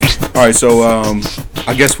All right, so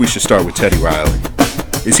I guess we should start with Teddy Riley.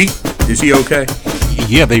 Is he okay?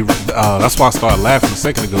 Yeah, they. That's why I started laughing a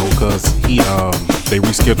second ago because they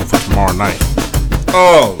rescheduled for tomorrow night.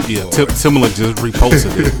 Oh, yeah. Timberland just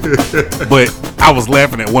reposted it, but I was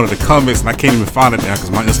laughing at one of the comments and I can't even find it now because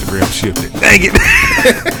my Instagram shifted. Dang it!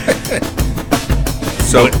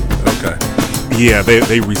 So okay. Yeah,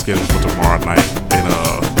 they rescheduled for tomorrow night,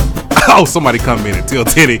 and somebody come in and tell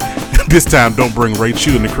Teddy this time don't bring Ray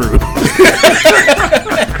Chew in the crew.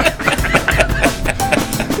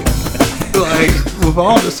 Like, with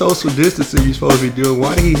all the social distancing you're supposed to be doing,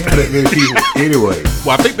 why did he have that many people anyway?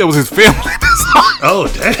 Well, I think that was his family.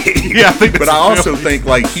 Oh, dang. Yeah, I think. But I also think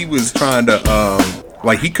like he was trying to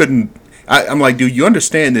like he couldn't. I'm like, dude, you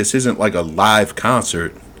understand this isn't like a live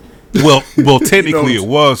concert. Well, technically it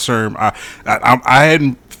was, Sherm. I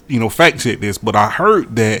hadn't fact checked this, but I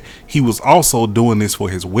heard that he was also doing this for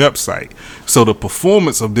his website. So the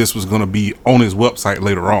performance of this was going to be on his website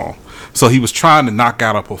later on. So he was trying to knock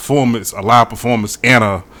out a live performance, and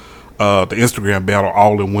the Instagram battle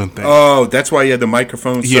all in one thing. Oh, that's why he had the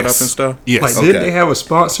microphone set up and stuff? Yes. Like, didn't they have a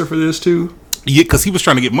sponsor for this too? Yeah, because he was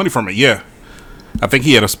trying to get money from it, yeah. I think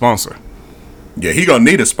he had a sponsor. Yeah, he gonna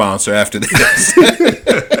need a sponsor after this.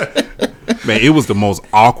 Man, it was the most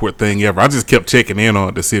awkward thing ever. I just kept checking in on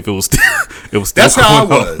it to see if it was still That's how I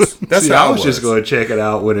was. That's how I was just going to check it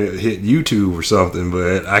out when it hit YouTube or something,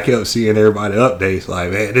 but I kept seeing everybody updates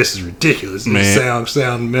like, man, this is ridiculous. This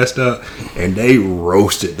sound messed up, and they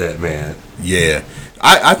roasted that man. Yeah.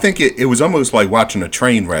 I think it was almost like watching a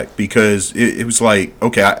train wreck because it was like,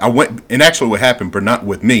 okay, I went, and actually what happened, but not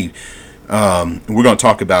with me, we're going to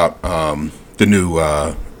talk about the new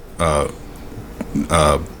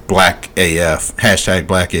BlackAF, hashtag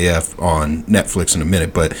BlackAF on Netflix in a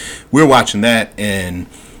minute, but we're watching that, and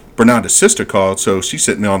Bernarda's sister called, so she's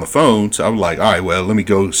sitting there on the phone, so I was like, all right, well, let me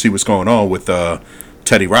go see what's going on with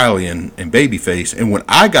Teddy Riley and Babyface, and when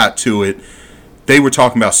I got to it, they were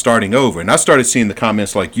talking about starting over, and I started seeing the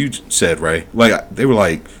comments like you said, Ray, like they were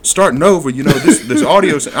like, starting over, this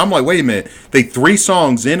audio, I'm like, wait a minute, they 3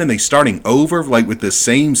 songs in and they starting over, like with the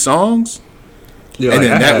same songs? Yeah, and like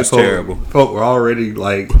then that was terrible. Folk were already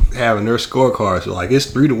like having their scorecards. So, like, it's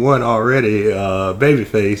 3-1 already,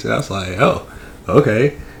 Babyface. And I was like, oh,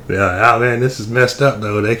 okay. Yeah, man, this is messed up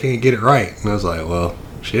though. They can't get it right. And I was like, well,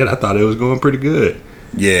 shit, I thought it was going pretty good.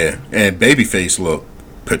 Yeah, and Babyface looked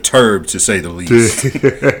perturbed to say the least.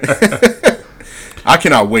 I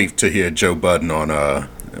cannot wait to hear Joe Budden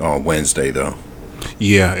on Wednesday though.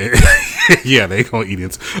 Yeah, yeah, they gonna eat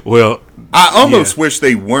it. Well, I almost wish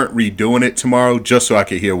they weren't redoing it tomorrow just so I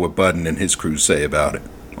could hear what Budden and his crew say about it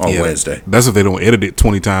on Wednesday. That's if they don't edit it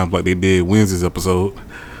 20 times like they did Wednesday's episode.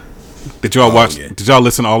 Did y'all watch? Yeah. Did y'all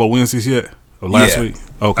listen to all of Wednesdays yet? Or last week?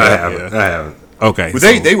 Okay, I haven't. Okay, but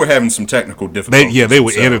they were having some technical difficulties. They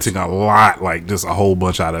were editing a lot, like just a whole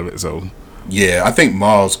bunch out of it. So yeah, I think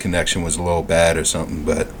Maul's connection was a little bad or something,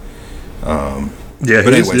 but yeah,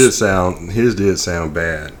 his did sound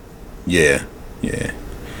bad. Yeah.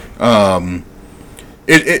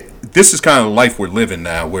 This is kind of the life we're living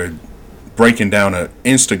now. We're breaking down an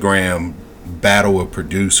Instagram battle of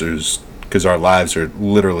producers because our lives are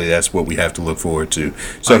literally, that's what we have to look forward to.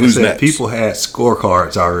 So like who's next? People had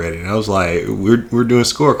scorecards already, and I was like, we're doing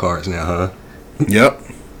scorecards now, huh? Yep.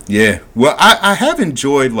 Yeah. Well, I have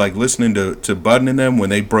enjoyed like listening to Budden and them when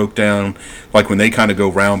they broke down, like when they kind of go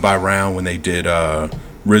round by round when they did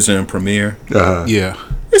RZA and Premier. Yeah.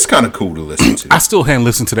 It's kind of cool to listen to. I still hadn't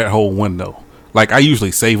listened to that whole one though. Like I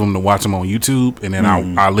usually save them to watch them on YouTube, and then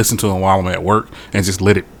I listen to them while I'm at work and just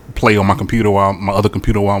let it play on my other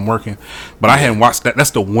computer while I'm working. But I hadn't watched that.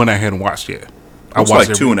 That's the one I hadn't watched yet. It's like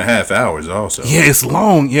 2.5 hours also. Yeah, it's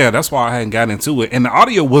long. Yeah, that's why I hadn't gotten into it. And the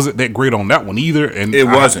audio wasn't that great on that one either. And it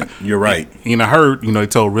wasn't. You're right. And I heard, they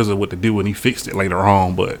told RZA what to do and he fixed it later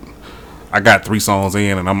on. But I got 3 songs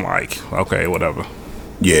in and I'm like, okay, whatever.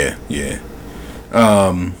 Yeah.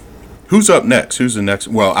 Who's up next? Who's the next?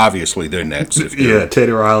 Well, obviously they're next.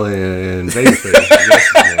 Teddy Riley and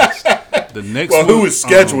Babyface. Next. The next. Well, who is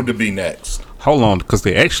scheduled to be next? Hold on, because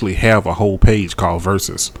they actually have a whole page called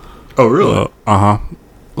Versus. Oh, really?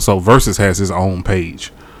 So Versus has his own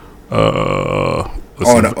page. On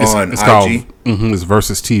it's IG? Called, it's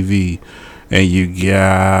Versus TV, and you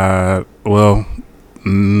got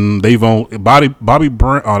they've owned Bobby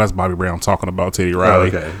Brown. Oh, that's Bobby Brown talking about Teddy Riley.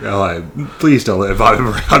 Oh, okay, I'm like, please don't let Bobby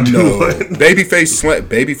Brown do it.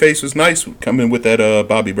 Babyface was nice coming with that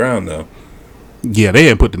Bobby Brown though. Yeah, they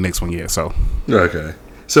hadn't put the next one yet. So okay,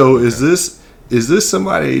 so is this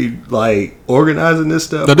somebody like organizing this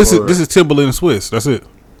stuff? No, this is Timberland and Swiss. That's it.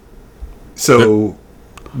 So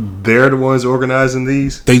they're the ones organizing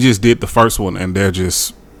these? They just did the first one, and they're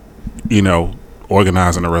just,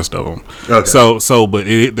 organizing the rest of them. Okay. But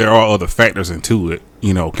there are other factors into it.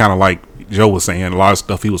 Kind of like Joe was saying, a lot of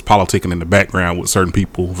stuff he was politicking in the background with certain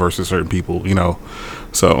people versus certain people.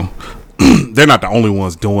 So they're not the only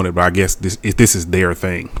ones doing it, but I guess this is their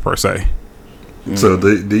thing per se. So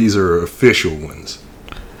these are official ones.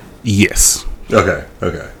 Yes. Okay.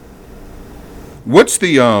 What's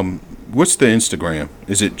the Instagram?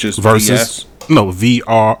 Is it just Versus? VS? No,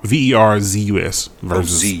 VRZUS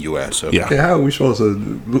versus ZUS. Okay. Yeah. How are we supposed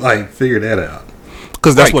to figure that out?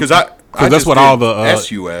 Because that's Right, what I that's just what did all the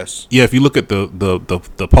SUS. Yeah, if you look at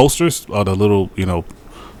the posters or the little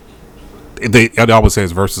it always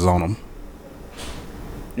says versus on them.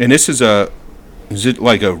 And this is it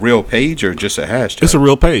like a real page or just a hashtag? It's a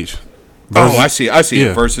real page. Oh, I see Yeah.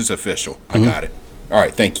 it. Versus official. I got it. All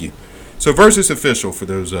right, thank you. So versus official for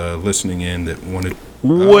those listening in that wanted.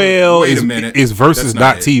 Wait a minute. It's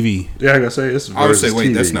versus.tv. Yeah, I'm gonna say it's. I would say, wait,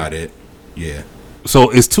 TV. that's not it. Yeah. So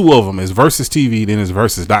it's two of them. It's versus TV, then it's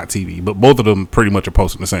versus.tv. But both of them pretty much are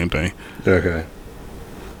posting the same thing. Okay.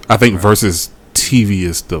 I think versus TV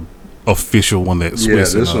is the official one that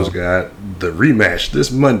Swiss. Yeah, this one's got the rematch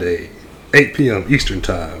this Monday, 8 p.m. Eastern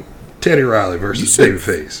Time. Teddy Riley versus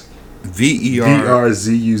Babyface.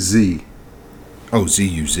 VRZUZ. Oh,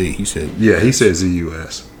 ZUZ. He said. Yeah, he said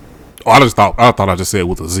ZUS. Oh, I thought I just said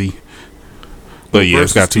with a Z. But yeah,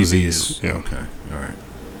 it's got two Z's. Yeah. Okay. All right.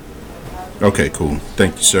 Okay, cool.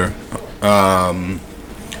 Thank you, sir. All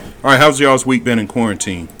right, how's y'all's week been in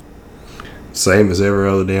quarantine? Same as every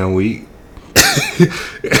other damn week.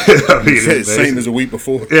 Same as a week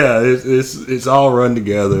before. Yeah, it's all run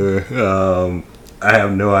together. I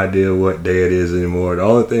have no idea what day it is anymore. The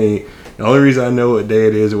only reason I know what day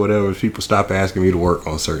it is or whatever is people stop asking me to work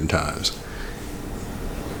on certain times.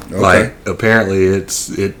 Okay. Like apparently it's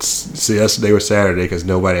yesterday was Saturday because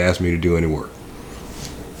nobody asked me to do any work.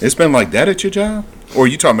 It's been like that at your job, or are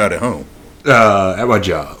you talking about at home? At my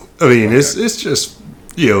job. I mean, it's just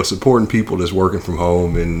supporting people that's working from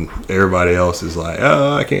home, and everybody else is like,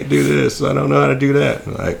 oh, I can't do this, I don't know how to do that.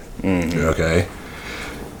 I'm like, okay.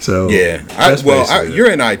 So yeah, you're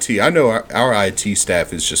in IT. I know our IT staff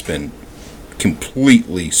has just been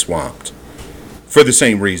completely swamped for the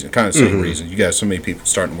same reason, kind of same reason. You got so many people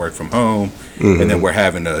starting to work from home, and then we're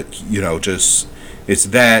having to, just. It's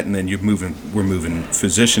that, and then we're moving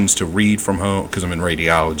physicians to read from home because I'm in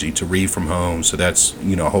radiology to read from home. So that's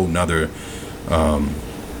a whole nother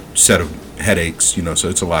set of headaches. So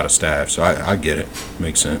it's a lot of staff. So I get it,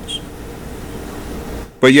 makes sense.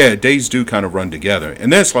 But yeah, days do kind of run together,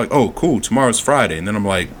 and then it's like, oh, cool, tomorrow's Friday, and then I'm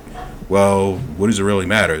like, well, what does it really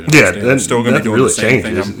matter? Yeah, I'm still going to be doing really the same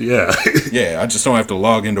changes. thing. Yeah, I just don't have to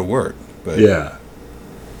log into work. But yeah.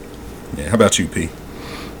 How about you, P?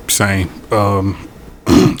 Same.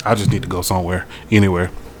 I just need to go somewhere, anywhere.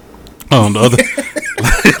 The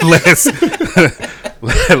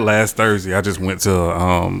other last Thursday, I just went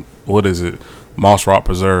to what is it, Moss Rock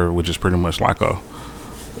Preserve, which is pretty much like a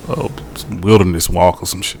wilderness walk or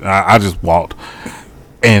some shit. I just walked,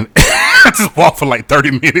 and I just walked for like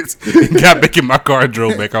 30 minutes and got back in my car and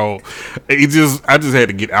drove back home. I just had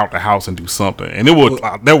to get out the house and do something. And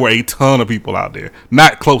there were a ton of people out there,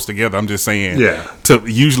 not close together. I'm just saying. Yeah. To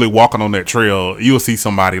usually walking on that trail, you'll see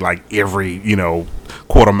somebody like every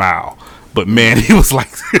quarter mile. But man,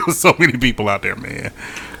 it was so many people out there, man,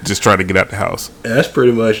 just trying to get out the house. That's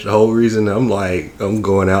pretty much the whole reason I'm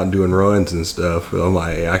going out and doing runs and stuff. I'm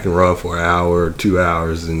like, I can run for an hour or 2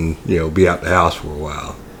 hours and be out the house for a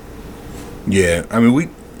while. Yeah, I mean,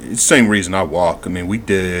 it's the same reason I walk. I mean, we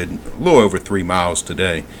did a little over 3 miles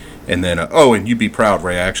today. And then, and you'd be proud,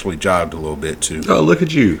 Ray, I actually jogged a little bit, too. Oh, look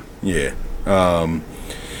at you. Yeah.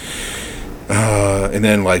 And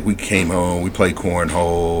then, we came home, we played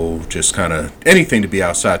cornhole, just kind of anything to be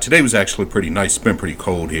outside. Today was actually pretty nice. It's been pretty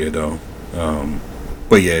cold here, though.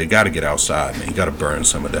 But, yeah, you got to get outside, man. You got to burn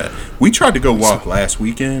some of that. We tried to go walk last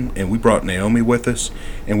weekend, and we brought Naomi with us.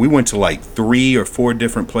 And we went to, 3 or 4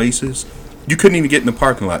 different places. You couldn't even get in the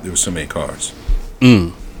parking lot. There were so many cars.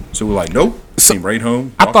 So we're like, nope. Came right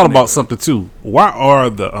home. I thought about something too. Why are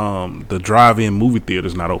the drive-in movie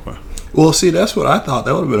theaters not open? Well, see, that's what I thought.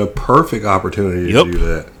 That would have been a perfect opportunity to do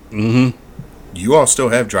that. Mm-hmm. You all still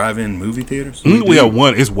have drive-in movie theaters? We have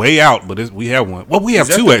one. It's way out, but we have one. Well, we have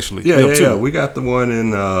two actually. Yeah. We got the one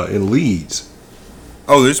in Leeds.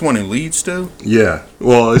 Oh, there's one in Leeds still? Yeah.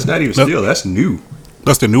 Well, it's not even still. That's new.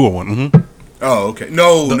 That's the newer one. Mm-hmm. Oh, okay.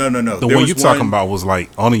 No. The one you're talking about was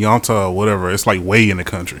Oneonta or whatever. It's way in the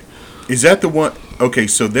country. Is that the one? Okay,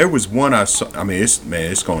 so there was one I saw. I mean,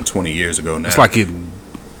 it's gone 20 years ago now. It's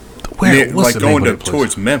What's like the name going of that place?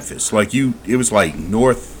 towards Memphis. Like it was like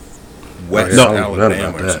northwest No, Alabama.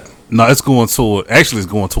 about that. No, it's going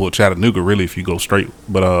toward Chattanooga. Really, if you go straight.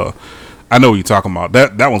 But I know what you're talking about.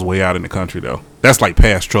 That one's way out in the country though. That's like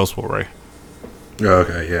past Trustful, right?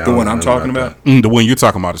 Okay, yeah. The one I'm talking about. The one you're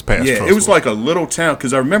talking about is past. Yeah, Trustful. it was like a little town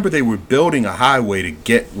because I remember they were building a highway to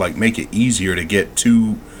get make it easier to get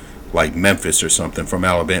to like Memphis or something from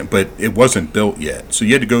Alabama, but it wasn't built yet. So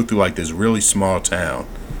you had to go through like this really small town.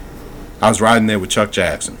 I was riding there with Chuck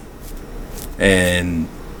Jackson, and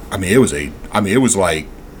it was like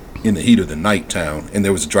in the heat of the night town, and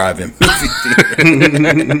there was a drive-in movie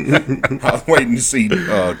theater. I was waiting to see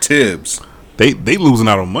Tibbs. They losing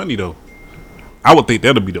out on money though. I would think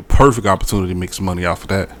that'd be the perfect opportunity to make some money off of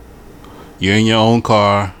that. You're in your own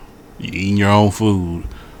car, you're eating your own food,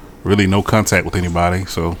 really no contact with anybody.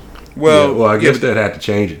 So, I guess that had to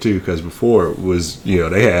change it too, because before it was,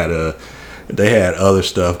 they had other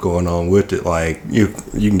stuff going on with it, like you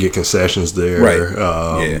can get concessions there.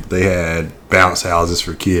 Right. They had bounce houses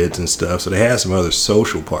for kids and stuff, so they had some other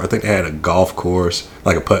social part. I think they had a golf course,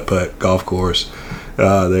 like a putt-putt golf course.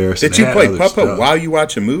 There. So did you play putt-putt while you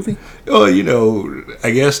watch a movie? Oh, I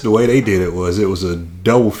guess the way they did it was a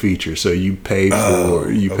double feature. So you paid for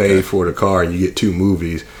the car and you get two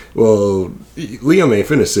movies. Well, Liam ain't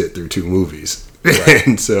finna sit through two movies. Right.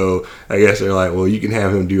 And so I guess they're like, well, you can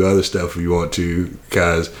have him do other stuff if you want to,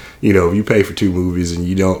 because, if you pay for two movies and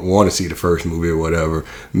you don't want to see the first movie or whatever,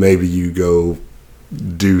 maybe you go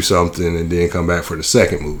do something and then come back for the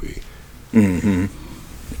second movie. Mm-hmm.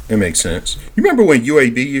 It makes sense. You remember when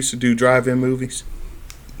UAB used to do drive-in movies?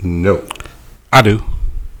 No. I do.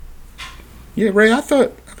 Yeah, Ray, I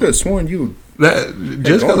could have sworn you. That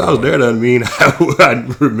just because I was there doesn't mean I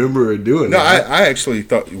remember doing no, that. I actually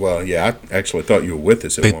thought. Well, yeah, I actually thought you were with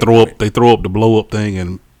us. They throw up the blow up thing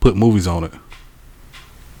and put movies on it.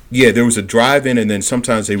 Yeah, there was a drive-in, and then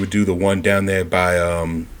sometimes they would do the one down there by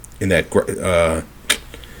in that.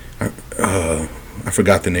 I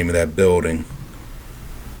forgot the name of that building.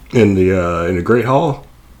 In the Great Hall.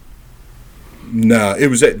 No, it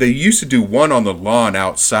was. They used to do one on the lawn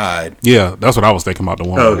outside. Yeah, that's what I was thinking about, the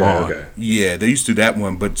one on the lawn. Okay. Yeah, they used to do that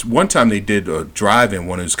one, but one time they did a drive-in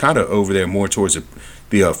one. It was kind of over there, more towards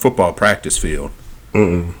the football practice field,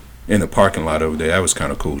 in the parking lot over there. That was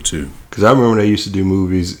kind of cool too. Because I remember they used to do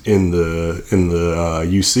movies in the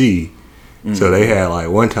UC. Mm-hmm. So they had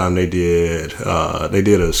one time they did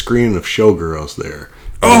a screening of Showgirls there.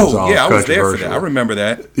 Oh, yeah, I was there for that. I remember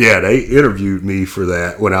that. Yeah, they interviewed me for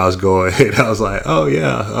that when I was going. And I was like, oh,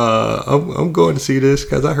 yeah, I'm going to see this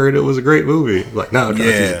because I heard it was a great movie. Like, no,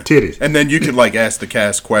 yeah. Titties. And then you could, ask the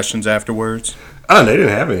cast questions afterwards? Oh, they didn't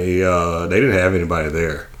have any. They didn't have anybody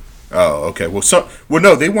there. Oh, okay. Well,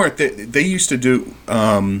 no, they weren't. They used to do,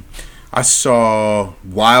 I saw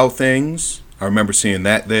Wild Things. I remember seeing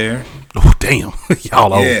that there. Oh, damn.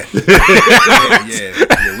 Y'all old. Yeah.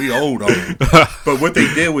 yeah, we old. But what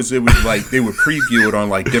they did was, it was they would preview it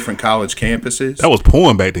on different college campuses. That was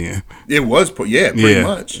porn back then. It was, pretty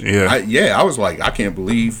much. Yeah. I was like, I can't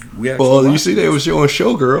believe we actually. Well, you see, they were showing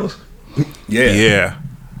Showgirls. Yeah,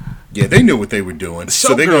 they knew what they were doing.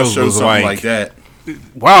 So they gonna show something like that.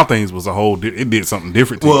 Wild Things was it did something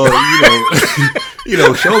different. Well,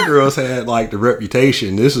 Showgirls had the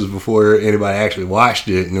reputation. This was before anybody actually watched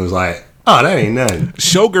it, and it was like, oh, that ain't nothing.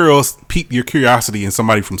 Showgirls piqued your curiosity in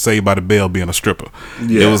somebody from Saved by the Bell being a stripper.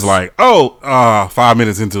 Yes. It was like, 5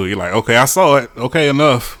 minutes into it, you're like, okay, I saw it. Okay,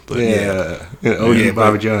 enough. But OG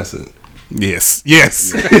Bobby Johnson. Yes.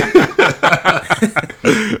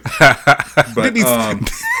 But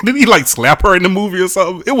did he slap her in the movie or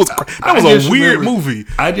something? That was a weird movie.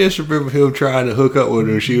 I just remember him trying to hook up with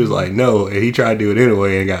her, and she was like, no, and he tried to do it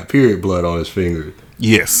anyway and got period blood on his finger.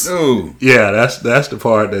 Yes. Oh. Yeah, that's the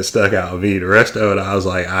part that stuck out with me. The rest of it, I was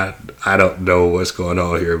like, I don't know what's going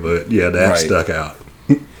on here, but yeah, that stuck out.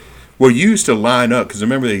 Well, you used to line up, because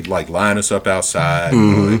remember they line us up outside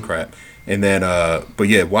and all that crap. And then, but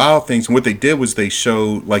yeah, Wild Things. And what they did was they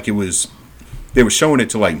showed they were showing it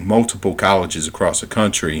to multiple colleges across the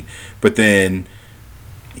country. But then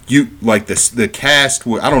the cast,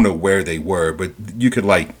 I don't know where they were, but you could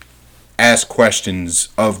ask questions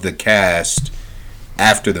of the cast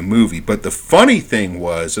after the movie. But the funny thing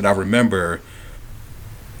was that I remember,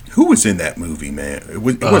 who was in that movie, man? It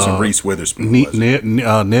wasn't Reese Witherspoon.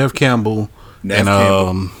 Nev Campbell.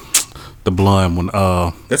 Campbell. The blonde one.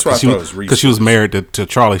 That's why I thought it was Reese. Because she was married to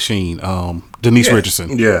Charlie Sheen. Denise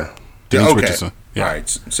Richardson. Yeah. Denise Richardson. Yeah. Right.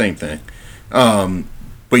 Same thing.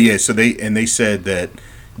 But yeah, so they said that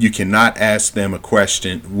you cannot ask them a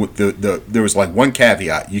question. There was one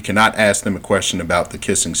caveat. You cannot ask them a question about the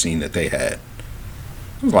kissing scene that they had.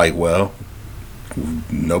 I was like, well,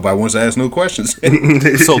 nobody wants to ask no questions.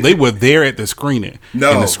 So they were there at the screening.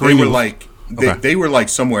 No, and the screening they were like they were like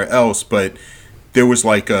somewhere else, but there was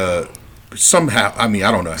like a somehow. I mean,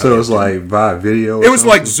 I don't know. How So it was like via video. It was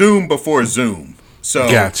like Zoom before Zoom. So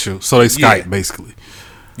got you. So they Skype basically.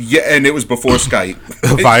 Yeah, and it was before Skype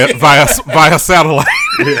via satellite.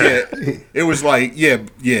 Yeah, it was like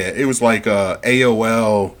it was like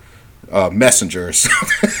AOL Messenger or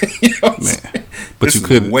something. You know Man. But you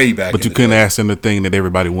couldn't way back. But you couldn't ask them the thing that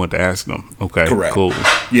everybody wanted to ask them. Okay, correct. Cool.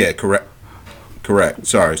 Yeah, correct.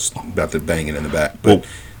 Sorry about the banging in the back. But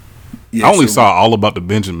I only saw All About the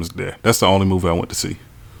Benjamins there. That's the only movie I went to see.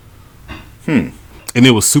 And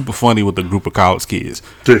it was super funny with a group of college kids.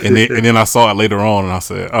 And then I saw it later on, and I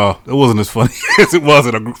said, "Oh, it wasn't as funny as it was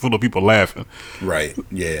in a group full of people laughing." Right.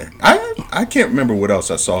 Yeah. I can't remember what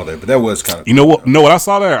else I saw there, but that was kind of. You know what? What I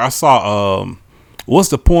saw there? I saw what's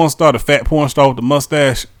the porn star? The fat porn star with the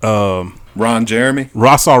mustache? Ron Jeremy.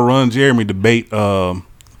 I saw Ron Jeremy debate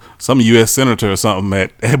some U.S. senator or something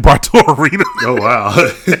at Bartow Arena. Oh wow!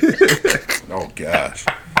 Oh gosh.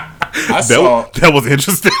 That was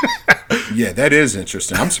interesting. Yeah, that is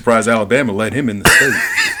interesting. I'm surprised Alabama let him in the state.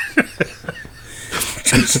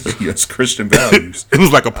 It's Christian values. It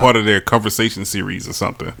was like a part of their conversation series or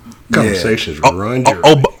something. Conversations with Ron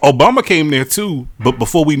Jeremy. Obama came there too, but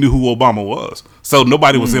before we knew who Obama was. So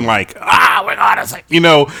nobody was in like, we're gonna say,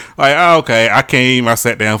 okay, I came, I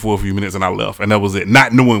sat down for a few minutes and I left. And that was it.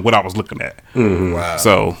 Not knowing what I was looking at. Mm-hmm. Wow.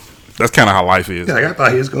 So that's kind of how life is. Yeah, I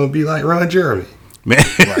thought he was going to be like Ron Jeremy. Man.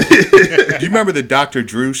 Right. Do you remember the Dr.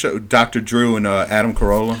 Drew show? Dr. Drew and Adam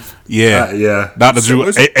Carolla? Yeah. Yeah. Dr. Drew,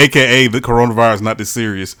 a.k.a. the coronavirus, not this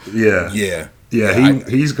serious. Yeah. Yeah.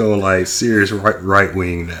 He's going like serious right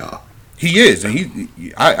wing now. He is. And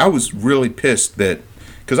I was really pissed that,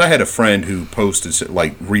 because I had a friend who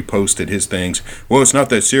reposted his things. Well, it's not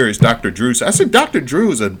that serious, Dr. Drew. I said, Dr.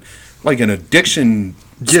 Drew is an addiction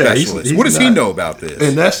specialist. He's what does he know about this?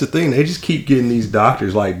 And that's the thing. They just keep getting these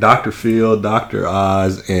doctors like Dr. Phil, Dr.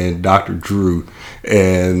 Oz, and Dr. Drew.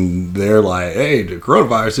 And they're like, hey, the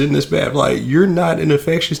coronavirus isn't this bad. Like, you're not an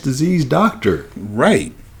infectious disease doctor.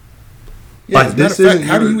 Right. Yeah, like, this isn't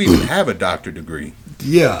how do you even have a doctor degree?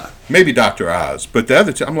 Yeah. Maybe Dr. Oz. But the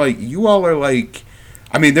other two, I'm like, you all are like,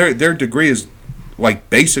 I mean, their degree is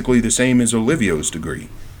like basically the same as Olivio's degree.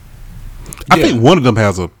 I think one of them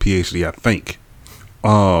has a PhD, I think.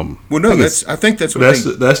 Well, no, I think that's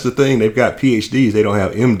the thing. They've got PhDs. They don't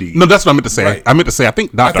have MDs. No, that's what I meant to say. Right. I meant to say I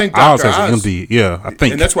think Dr. Oz has an MD. Yeah, I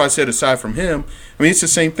think. And that's why I said aside from him, I mean, it's the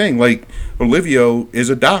same thing. Like, Olivio is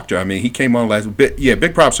a doctor. I mean, he came on last.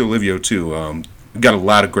 Big props to Olivio too. Got a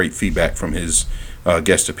lot of great feedback from his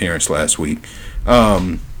guest appearance last week.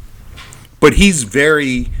 But he's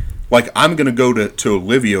very like, I'm going to go to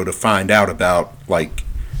Olivio to find out about like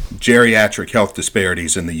geriatric health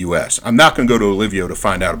disparities in the U.S. I'm not going to go to Olivio to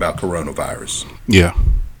find out about coronavirus. Yeah.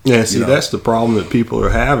 Yeah, see, that's the problem that people are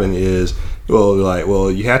having is,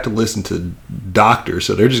 you have to listen to doctors.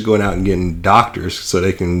 So they're just going out and getting doctors so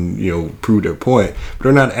they can, prove their point. But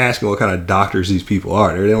they're not asking what kind of doctors these people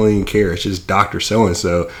are. They don't even care. It's just Dr.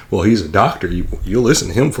 So-and-so. Well, he's a doctor. You'll listen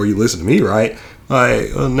to him before you listen to me, right?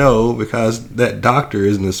 Like, well, no, because that doctor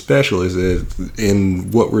isn't a specialist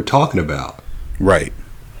in what we're talking about. Right.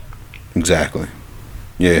 Exactly.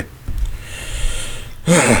 Yeah.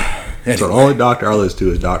 Anyway. So the only doctor I listen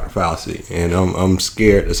to is Dr. Fauci, and I'm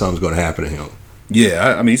scared that something's going to happen to him.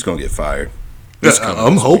 Yeah, I mean, he's going to get fired.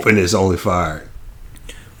 I'm hoping it's only fired.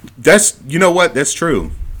 You know what? That's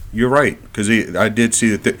true. You're right, because I did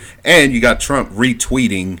see that. And you got Trump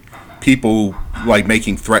retweeting people like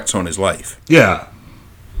making threats on his life. Yeah.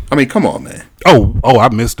 I mean, come on, man. Oh, I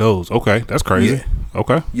missed those. Okay, that's crazy. Yeah.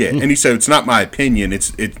 Okay. Yeah, and he said it's not my opinion. It's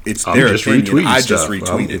their opinion. I just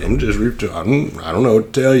retweeted it. I'm just retweeting. I don't know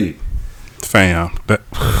what to tell you. Fam, I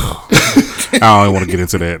don't even want to get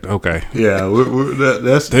into that. Okay. Yeah,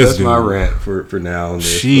 that's my rant for now. On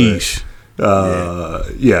this, sheesh.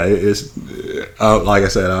 It's like I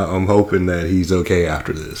said, I'm hoping that he's okay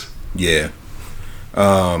after this. Yeah.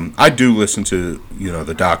 I do listen to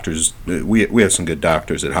the doctors. We have some good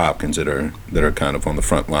doctors at Hopkins that are kind of on the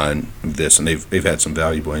front line of this, and they've had some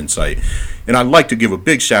valuable insight. And I'd like to give a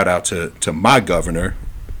big shout out to my governor,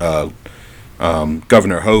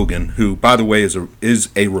 Governor Hogan, who, by the way, is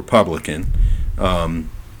a Republican,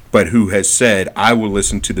 but who has said, I will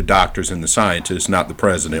listen to the doctors and the scientists, not the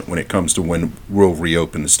president, when it comes to when we'll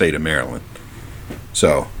reopen the state of Maryland.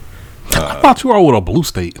 So I thought you were with a blue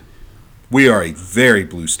state. We are a very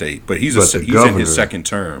blue state, but he's in his second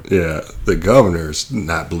term. Yeah, the governor's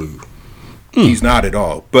not blue. He's not at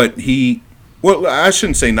all. But Well, I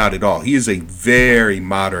shouldn't say not at all. He is a very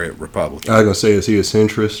moderate Republican. I was gonna say, is he a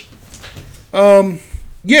centrist?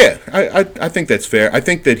 Yeah, I think that's fair. I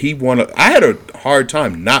think that he won. I had a hard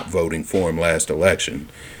time not voting for him last election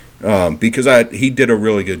because he did a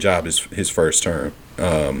really good job his first term.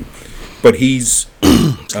 But he's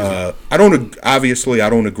I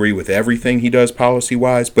don't agree with everything he does policy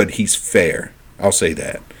wise, but he's fair. I'll say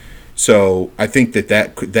that. So I think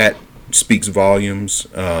that speaks volumes.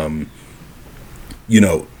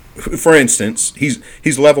 For instance,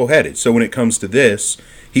 he's level headed. So when it comes to this,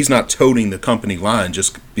 he's not toting the company line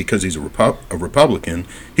just because he's a Republican.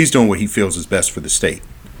 He's doing what he feels is best for the state.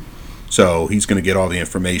 So he's going to get all the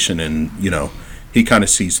information, and he kind of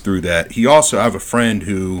sees through that. I have a friend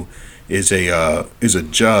who is a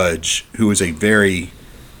judge who is a very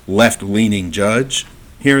left-leaning judge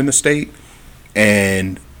here in the state,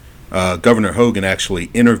 and Governor Hogan actually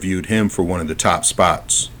interviewed him for one of the top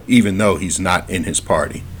spots, even though he's not in his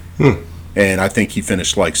party. And I think he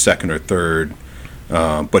finished like second or third.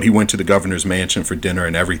 But he went to the governor's mansion for dinner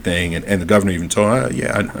and everything, and the governor even told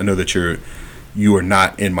him, I know that you are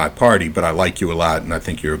not in my party, but I like you a lot, and I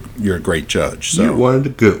think you're a great judge. So you're one of the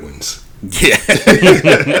good ones. Yeah,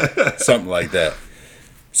 something like that.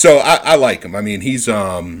 So I like him. I mean, he's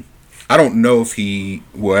I don't know if he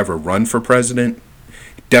will ever run for president.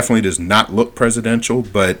 Definitely does not look presidential,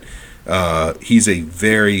 but he's a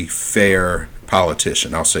very fair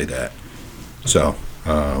politician. I'll say that. So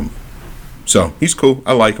he's cool.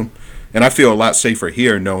 I like him. And I feel a lot safer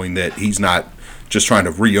here knowing that he's not just trying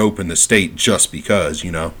to reopen the state just because,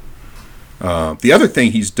 The other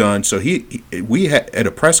thing he's done, so we had at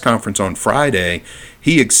a press conference on Friday,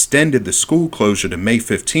 he extended the school closure to May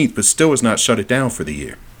 15th, but still has not shut it down for the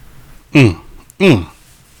year. Yeah.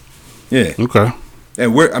 Okay.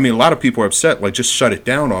 And a lot of people are upset, like, just shut it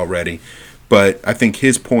down already. But I think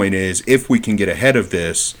his point is, if we can get ahead of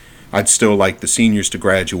this, I'd still like the seniors to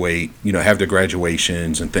graduate, have their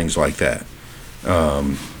graduations and things like that.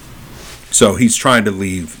 So he's trying to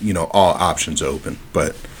leave, all options open.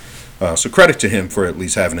 But so credit to him for at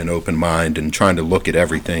least having an open mind and trying to look at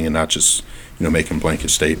everything and not just, making blanket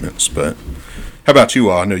statements. But how about you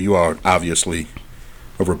all? I know you are obviously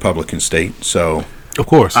a Republican state, so. Of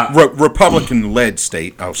course. Republican-led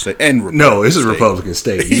state, I'll say. And no, this is a Republican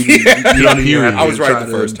state. You don't even have to I was right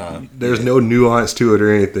the first time. There's no nuance to it or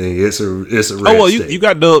anything. It's a red state. You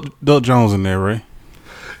got Doug Jones in there, right?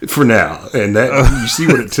 For now. And that you see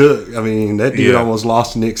what it took. I mean, that dude almost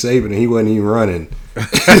lost to Nick Saban, and he wasn't even running.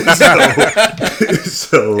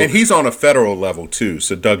 so and he's on a federal level, too.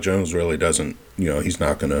 So Doug Jones really doesn't, he's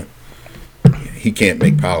not going to, he can't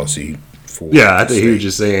make policy. I think he was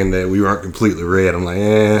just saying that we weren't completely red. I'm like,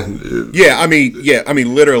 I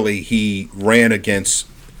mean, literally, he ran against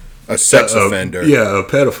a sex offender. Yeah, a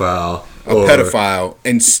pedophile.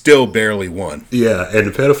 And still barely won. Yeah, and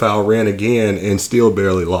the pedophile ran again and still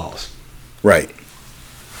barely lost. Right.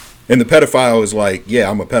 And the pedophile is like,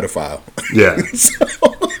 I'm a pedophile. Yeah.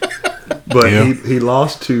 But he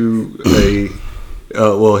lost to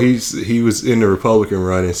he was in the Republican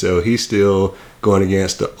running, so he's still going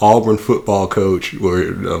against the Auburn football coach,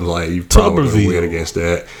 where I'm like, you probably going to win against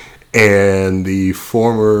that, and the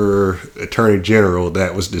former attorney general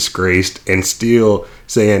that was disgraced, and still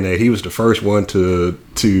saying that he was the first one to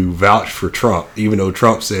vouch for Trump, even though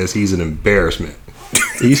Trump says he's an embarrassment.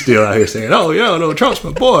 He's still out here saying, no, Trump's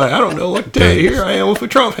my boy. I don't know what to tell you. Here I am with a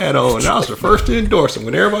Trump hat on, and I was the first to endorse him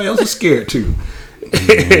when everybody else was scared to.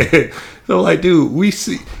 So, like, dude,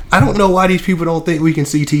 I don't know why these people don't think we can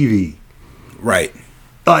see TV. Right.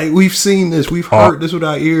 Like, we've seen this. We've heard this with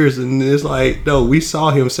our ears. And it's like, no, we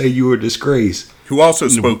saw him say you were a disgrace. Who also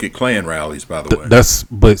spoke at Klan rallies, by the way.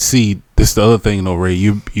 But see, this is the other thing, though, Ray.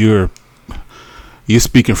 You're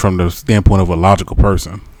speaking from the standpoint of a logical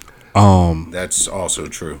person. That's also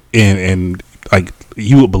true. And like,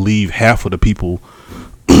 you would believe half of the people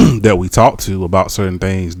that we talk to about certain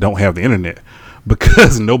things don't have the internet.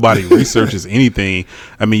 Because nobody researches anything.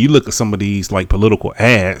 I mean, you look at some of these like political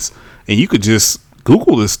ads, and you could just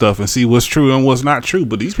Google this stuff and see what's true and what's not true.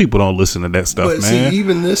 But these people don't listen to that stuff, but man. See,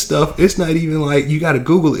 even this stuff, it's not even like you got to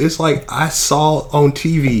Google it. It's like I saw on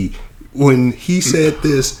TV when he said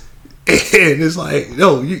this, and it's like,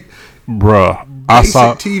 no, bruh, I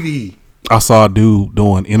saw TV. I saw a dude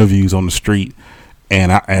doing interviews on the street,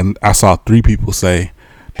 and I saw 3 people say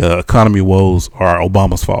the economy woes are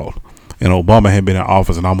Obama's fault. And Obama had been in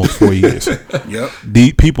office in almost 4 years. Yep.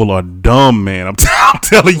 These people are dumb, man. I'm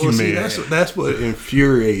telling you, see, man. That's what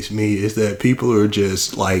infuriates me is that people are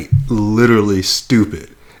just like literally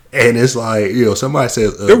stupid. And it's like, somebody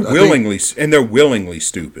said they're willingly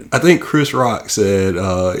stupid. I think Chris Rock said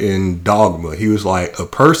in Dogma, he was like, a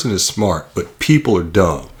person is smart, but people are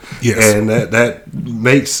dumb. Yes. And that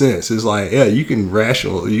makes sense. It's like, yeah, you can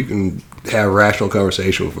have a rational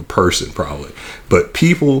conversation with a person probably, but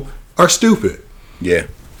people are stupid. Yeah.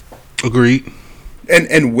 Agreed.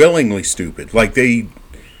 And willingly stupid. Like they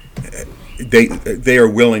are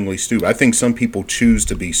willingly stupid. I think some people choose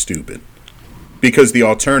to be stupid because the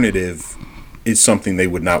alternative is something they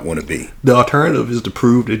would not want to be. The alternative is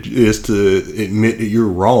to admit that you're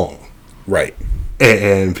wrong. Right.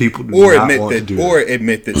 And people do not want to do that. Or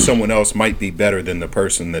admit that someone else might be better than the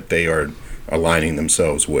person that they are aligning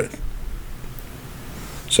themselves with.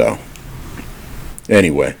 So,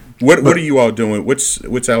 anyway, what are you all doing?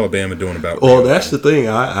 What's Alabama doing about? Well, that's the thing.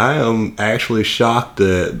 I am actually shocked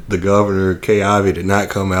that the governor Kay Ivey did not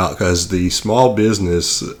come out, because the small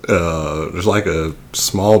business, there's like a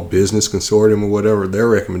small business consortium or whatever. Their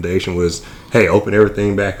recommendation was, hey, open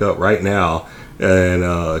everything back up right now. And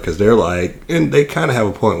because they're like, and they kind of have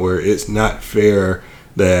a point where it's not fair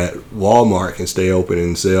that Walmart can stay open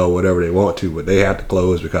and sell whatever they want to, but they have to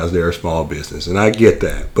close because they're a small business. And I get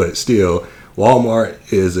that, but still,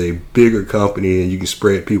 Walmart is a bigger company and you can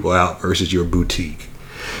spread people out versus your boutique.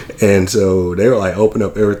 And so they were like, open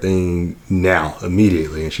up everything now,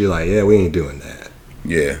 immediately. And she's like, yeah, we ain't doing that.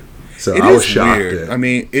 Yeah. So I was shocked. Weird. I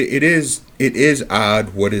mean, it is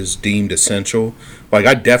odd what is deemed essential. Like,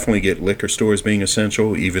 I definitely get liquor stores being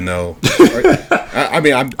essential, even though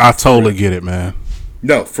I totally get it, man.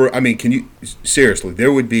 No, can you seriously?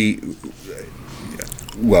 There would be,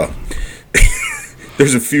 well,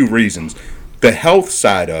 there's a few reasons. The health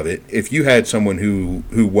side of it, if you had someone who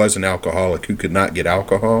was an alcoholic who could not get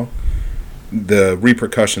alcohol, the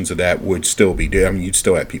repercussions of that would still be there. I mean, you'd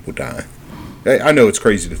still have people dying. I know it's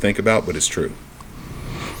crazy to think about, but it's true.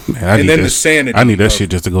 Man, the sanity. I need that shit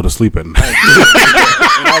just to go to sleep at night.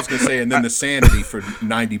 And I was gonna say, and then the sanity for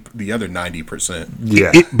the other 90%.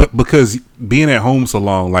 Yeah, but because being at home so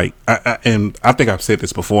long, like, and I think I've said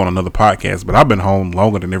this before on another podcast, but I've been home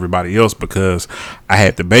longer than everybody else because I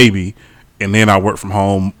had the baby, and then I work from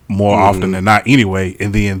home more often than not anyway,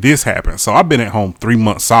 and then this happened. So I've been at home 3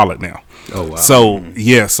 months solid now. Oh wow. So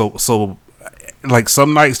yeah, so. Like,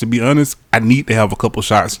 some nights, to be honest, I need to have a couple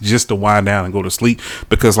shots just to wind down and go to sleep,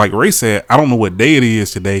 because like Ray said, I don't know what day it is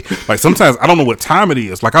today. Like, sometimes I don't know what time it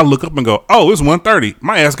is. Like, I look up and go, oh, it's 1:30.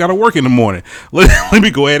 My ass got to work in the morning. Let me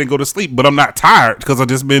go ahead and go to sleep. But I'm not tired because I've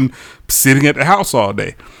just been sitting at the house all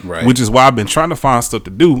day. Right. Which is why I've been trying to find stuff to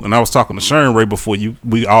do. And I was talking to Sharon Ray before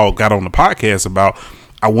we all got on the podcast about,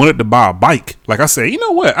 I wanted to buy a bike. Like, I said, you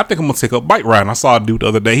know what? I think I'm going to take a bike ride. And I saw a dude the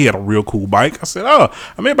other day. He had a real cool bike. I said,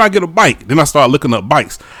 maybe I get a bike. Then I started looking up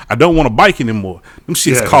bikes. I don't want a bike anymore. Them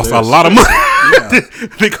shits cost a lot of money. Yeah.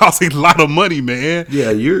 They cost a lot of money, man.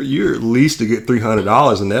 Yeah, you're at least to get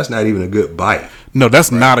 $300, and that's not even a good bike. No,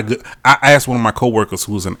 that's not a good. I asked one of my coworkers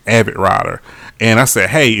who's an avid rider, and I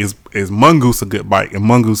said, hey, is Mongoose a good bike? And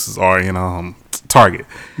Mongooses are in Target.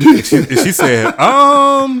 And she said,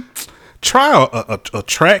 try a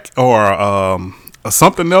track or a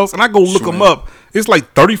something else, and I go look them up. It's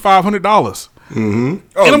like $3,500.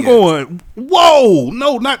 Mm-hmm. And I'm going, whoa,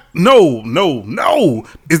 no.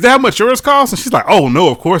 Is that how much yours costs? And she's like, oh no,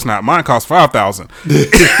 of course not. Mine costs $5,000.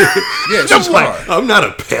 Yeah, she's like, I'm not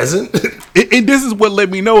a peasant. And this is what let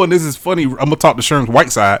me know, and this is funny. I'm gonna talk to Sharon's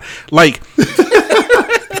white side. Like,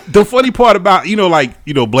 the funny part about,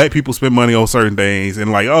 black people spend money on certain things,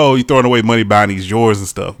 and like, oh, you're throwing away money buying these drawers and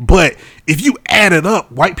stuff. But if you add it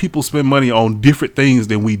up, white people spend money on different things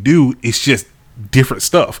than we do. It's just different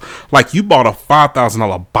stuff. Like, you bought a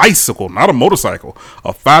 $5,000 bicycle, not a motorcycle,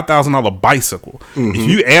 a $5,000 bicycle. Mm-hmm. If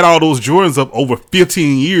you add all those Jordans up over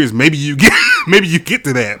 15 years, maybe you get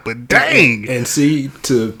to that. But dang. And see,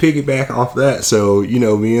 to piggyback off that, so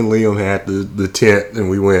me and Liam had the tent, and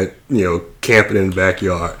we went camping in the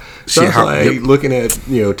backyard. So I was looking at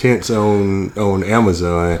tents on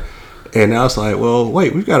Amazon, and I was like, well,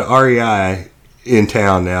 wait, we've got an REI in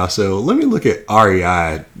town now, so let me look at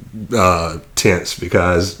REI tents,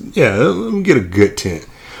 because let me get a good tent.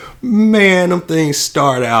 Man, them things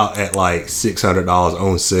start out at like $600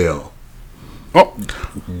 on sale. Oh,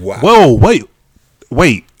 wow! Whoa,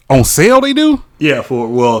 wait, on sale they do? Yeah,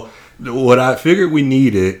 what I figured we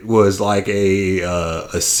needed was like a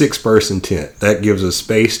 6-person tent that gives us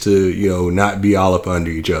space to not be all up under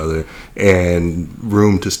each other and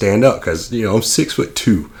room to stand up, because I'm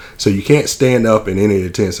 6'2", so you can't stand up in any of the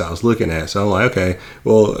tents I was looking at. So I'm like, okay,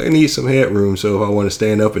 well, I need some headroom, so if I want to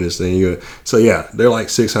stand up in this thing, so yeah, they're like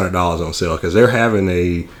 $600 on sale, because they're having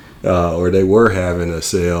they were having a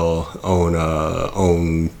sale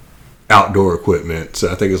on outdoor equipment.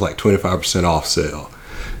 So I think it's like 25% off sale.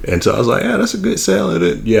 And so I was like, yeah, that's a good sale.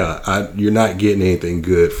 And you're not getting anything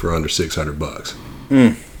good for under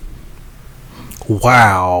 $600.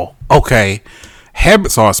 Wow. Okay.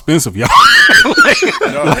 Habits are expensive, y'all.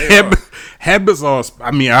 Habits are.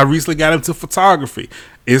 I mean, I recently got into photography.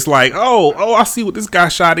 It's like, I see what this guy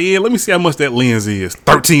shot in. Let me see how much that lens is.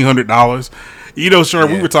 $1,300. You know, sure,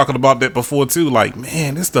 we were talking about that before too. Like,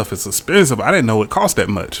 man, this stuff is expensive. I didn't know it cost that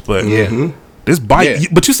much. But this bike.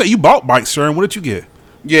 But you say you bought bikes, Sharon. What did you get?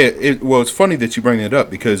 Yeah, it's funny that you bring that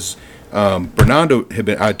up because Bernardo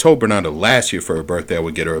I told Bernardo last year for her birthday I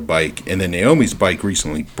would get her a bike, and then Naomi's bike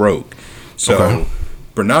recently broke. So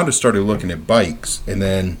Bernardo started looking at bikes, and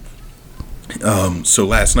then so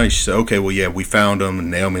last night she said, okay, well, yeah, we found them,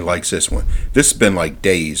 and Naomi likes this one. This has been like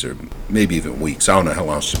days or maybe even weeks. I don't know how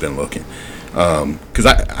long she's been looking. Because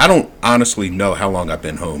I don't honestly know how long I've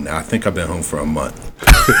been home now. I think I've been home for a month.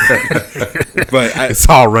 But it's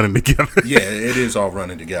all running together. Yeah, it is all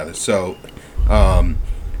running together. So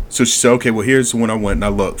she said, okay, well, here's the one I went, and I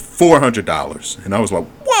looked, $400. And I was like,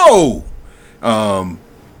 whoa!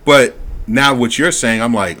 But now what you're saying,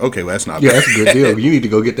 I'm like, okay, well, that's not bad. Yeah, that's a good deal. You need to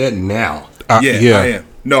go get that now. I am.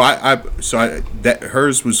 No,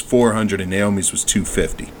 hers was $400 and Naomi's was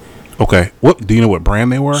 $250. Okay. What do you know what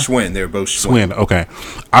brand they were? Schwinn. They're both Schwinn. Okay.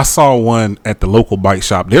 I saw one at the local bike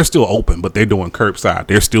shop. They're still open, but they're doing curbside.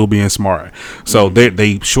 They're still being smart. So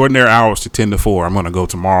they shorten their hours to 10 to 4. I'm gonna go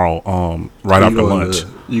tomorrow. Right after lunch.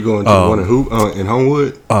 You going to one in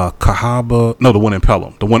Homewood? Cahaba. No, the one in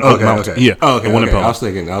Pelham. The one up mountain. Okay. Yeah. Okay. The one in Pelham. I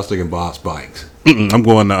was thinking Bob's Bikes. I'm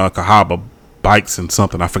going to Cahaba Bikes and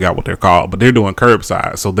something. I forgot what they're called, but they're doing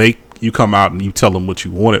curbside. So you come out and you tell them what you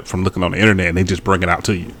wanted from looking on the internet, and they just bring it out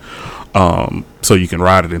to you. So you can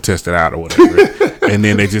ride it and test it out or whatever. And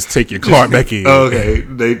then they just take your card back in. Okay.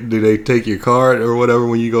 Do they take your card or whatever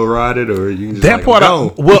when you go ride it, or you can just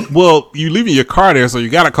well, you leaving your car there, so you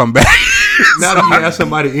got to come back. Now that you have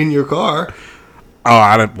somebody in your car. Oh,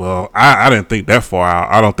 I didn't think that far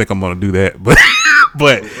out. I don't think I'm going to do that, but.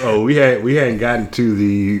 We hadn't gotten to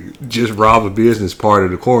the just rob a business part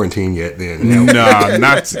of the quarantine yet. Then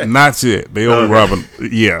not yet. They don't robbing.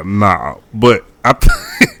 Yeah, nah. But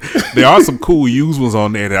there are some cool used ones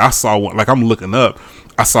on there that I saw. One, like I'm looking up.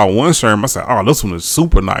 I saw one Sherm. I said, "Oh, this one is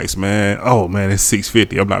super nice, man. Oh man, it's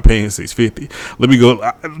 $650. I'm not paying $650. Let me go.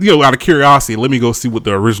 Out of curiosity, let me go see what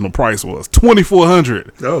the original price was.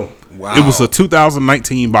 $2,400. Oh, wow. It was a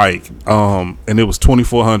 2019 bike, and it was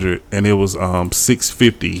 $2,400, and it was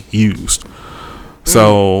 $650 used.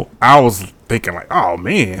 So I was thinking like, oh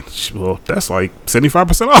man, well that's like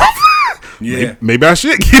 75% off. Yeah, maybe I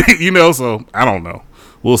should get it. So I don't know.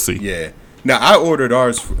 We'll see. Yeah. Now, I ordered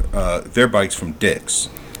their bikes from Dick's,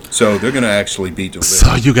 so they're going to actually be delivered.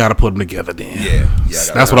 So you got to put them together then. Yeah.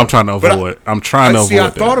 That's what I'm trying to avoid. I'm trying to avoid I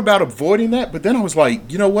thought about avoiding that, but then I was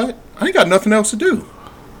like, you know what? I ain't got nothing else to do.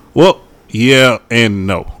 Well, yeah and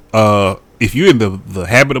no. If you're in the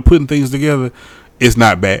habit of putting things together, it's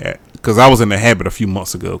not bad. Because I was in the habit a few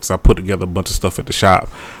months ago because I put together a bunch of stuff at the shop.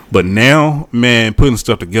 But now, man, putting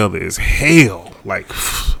stuff together is hell. Like...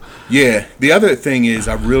 Yeah, the other thing is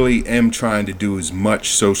I really am trying to do as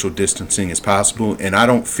much social distancing as possible, and I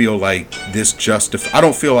don't feel like this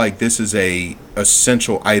is a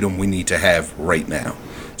essential item we need to have right now.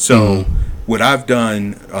 So what I've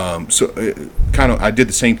done, I did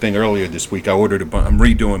the same thing earlier this week. I ordered I'm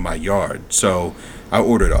redoing my yard, so I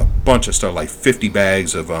ordered a bunch of stuff like 50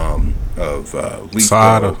 bags of leaf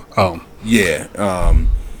cider.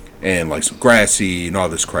 And like some grass seed and all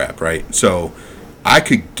this crap, right? So I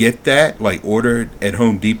could get that, like order at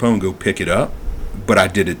Home Depot and go pick it up, but I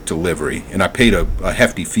did it delivery, and I paid a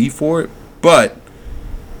hefty fee for it. But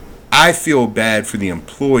I feel bad for the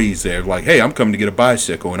employees there, like, hey, I'm coming to get a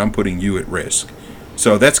bicycle, and I'm putting you at risk.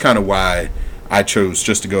 So that's kind of why I chose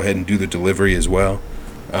just to go ahead and do the delivery as well.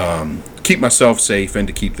 Keep myself safe and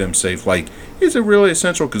to keep them safe. Like, is it really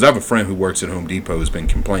essential? Because I have a friend who works at Home Depot who's been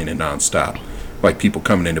complaining nonstop. Like, people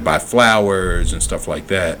coming in to buy flowers and stuff like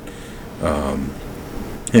that.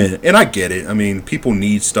 And I get it. I mean, people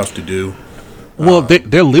need stuff to do. Well,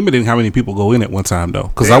 they're limiting how many people go in at one time, though.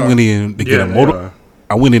 Because I went in to get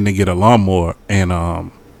I went in to get a lawnmower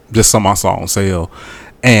and just something I saw on sale.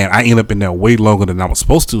 And I ended up in there way longer than I was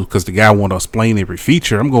supposed to because the guy wanted to explain every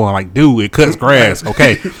feature. I'm going like, dude, it cuts grass.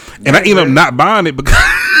 Okay. And I ended up not buying it because...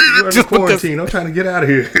 just quarantine. I'm trying to get out of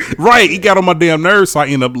here. Right. He got on my damn nerves, so I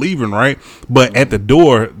ended up leaving, right? But at the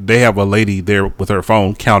door, they have a lady there with her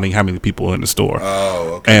phone counting how many people are in the store.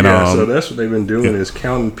 Oh, okay. And, so that's what they've been doing is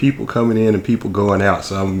counting people coming in and people going out.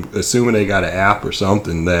 So I'm assuming they got an app or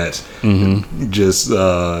something that's just,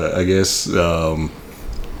 I guess...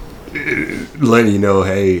 letting you know,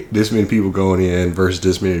 hey, this many people going in versus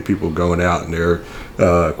this many people going out, and they're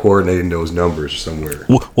coordinating those numbers somewhere.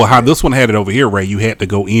 Well, how this one had it over here, Ray, you had to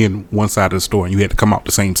go in one side of the store and you had to come out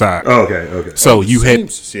the same side. Oh, okay. So you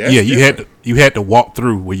had to walk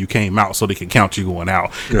through where you came out so they could count you going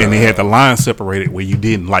out, and they had the line separated where you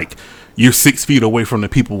didn't you're 6 feet away from the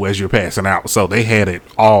people as you're passing out. So they had it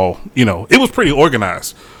all. It was pretty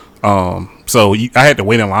organized. So I had to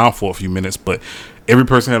wait in line for a few minutes, but every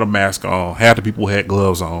person had a mask on. Half the people had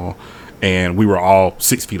gloves on, and we were all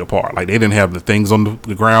 6 feet apart. Like, they didn't have the things on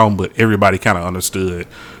the ground, but everybody kind of understood.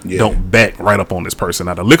 Yeah. Don't back right up on this person.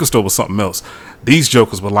 Now, the liquor store was something else. These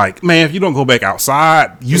jokers were like, man, if you don't go back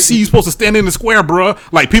outside, you're supposed to stand in the square, bruh.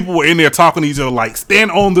 Like, people were in there talking to each other like,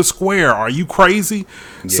 stand on the square. Are you crazy?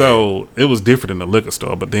 Yeah. So it was different in the liquor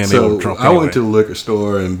store, but then they were drunk anyway. I went to the liquor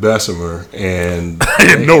store in Bessemer, and I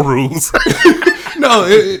had no rules. No,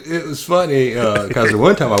 it was funny because the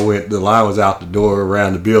one time I went, the line was out the door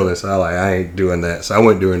around the building, so I ain't doing that. So I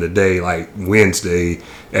went during the day, like Wednesday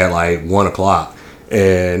at like 1:00,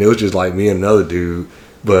 and it was just like me and another dude.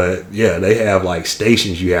 But yeah, they have like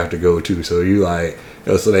stations you have to go to. So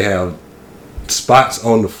so they have spots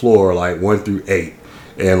on the floor like 1 through 8,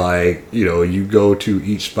 and you go to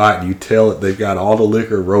each spot and you tell it they've got all the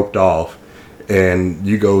liquor roped off, and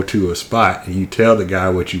you go to a spot and you tell the guy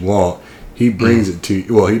what you want. He brings it to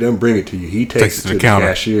you. Well, he doesn't bring it to you. He takes it to the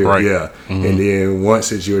cashier. Right. Yeah. Mm-hmm. And then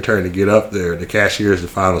once it's your turn to get up there, the cashier is the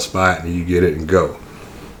final spot, and you get it and go.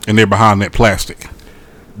 And they're behind that plastic.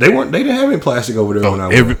 They didn't have any plastic over there when I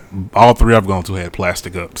went. All three I've gone to had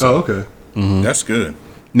plastic up. So. Oh, okay. Mm-hmm. That's good.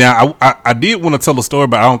 Now, I did want to tell a story,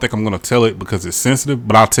 but I don't think I'm going to tell it because it's sensitive,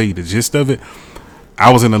 but I'll tell you the gist of it.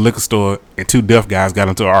 I was in a liquor store, and 2 deaf guys got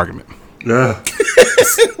into an argument. Yeah.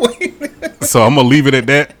 So I'm gonna leave it at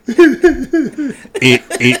that.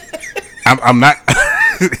 I'm not.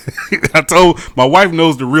 I told my wife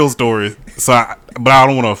knows the real story, but I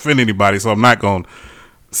don't want to offend anybody, so I'm not gonna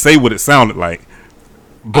say what it sounded like.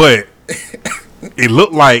 But it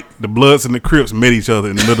looked like the Bloods and the Crips met each other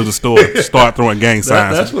in the middle of the store, start throwing gang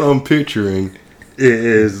signs. That's what I'm picturing.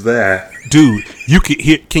 Is that, dude? You can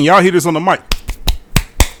hear? Can y'all hear this on the mic?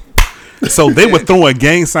 So they were throwing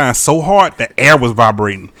gang signs so hard that air was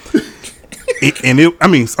vibrating.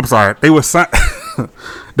 I'm sorry. They were signing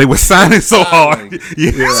so hard.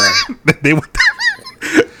 Yes. Yeah. They were.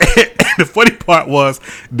 And the funny part was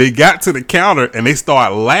they got to the counter and they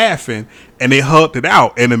started laughing and they hugged it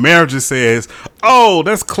out. And the manager says, "Oh,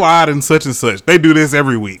 that's Clyde and such. They do this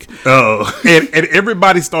every week." Oh, and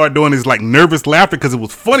everybody started doing this like nervous laughter because it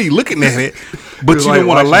was funny looking at it, but you didn't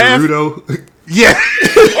want to laugh. Naruto. Yeah.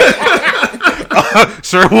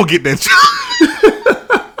 Sure, we'll get that.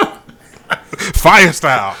 Fire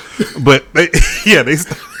style. But they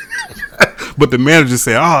but the manager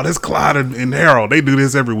said, "Oh, that's Clyde and Harold. They do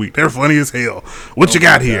this every week. They're funny as hell. What you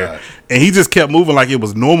got here?" God. And he just kept moving like it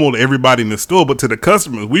was normal to everybody in the store, but to the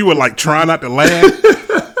customers, we were like trying not to laugh.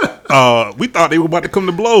 We thought they were about to come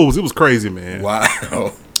to blows. It was crazy, man.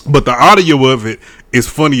 Wow. But the audio of it is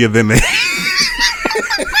funnier than that.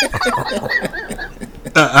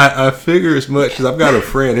 I figure as much because I've got a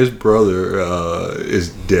friend. His brother is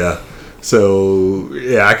deaf, so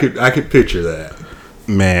yeah, I could picture that.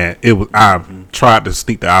 Man, it was. I tried to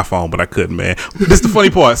sneak the iPhone, but I couldn't. Man, this is the funny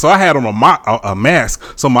part. So I had on a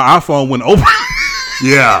mask, so my iPhone went open.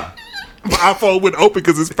 Yeah, my iPhone went open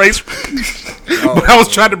because his face. But I was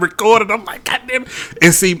trying to record it. I'm like, God damn it!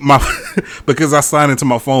 And see, because I signed into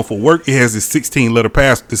my phone for work, it has this 16-letter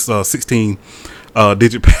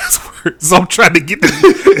digit password. So I'm trying to get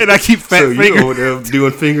this, and I keep fat finger. So you over there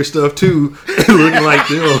doing finger stuff too, looking like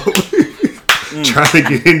them, trying to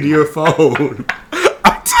get into your phone.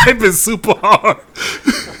 I'm typing super hard,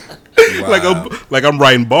 wow. like I'm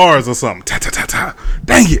writing bars or something. Ta ta ta ta.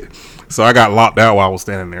 Dang it! So I got locked out while I was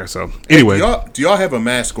standing there. So anyway, hey, do y'all have a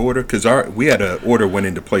mask order? Because we had an order went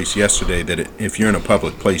into place yesterday that if you're in a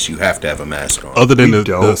public place, you have to have a mask on. Other than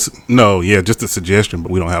just a suggestion,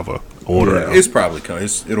 but we don't have a order. Yeah, it's probably coming.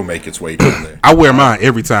 It'll make its way down there. I wear mine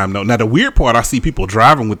every time though. Now the weird part, I see people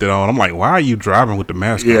driving with it on. I'm like, why are you driving with the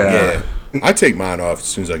mask on? Yeah, I take mine off as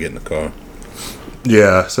soon as I get in the car.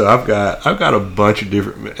 Yeah, so I've got a bunch of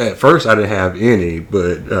different. At first, I didn't have any,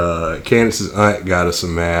 but Candace's aunt got us a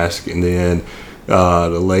mask, and then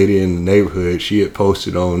the lady in the neighborhood, she had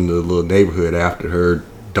posted on the little neighborhood after her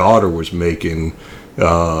daughter was making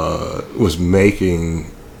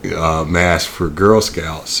masks for Girl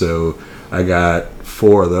Scouts. So I got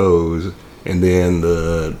 4 of those, and then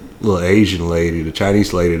the little Asian lady, the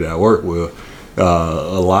Chinese lady that I work with,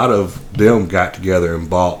 a lot of them got together and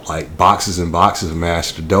bought like boxes and boxes of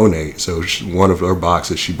masks to donate. So one of her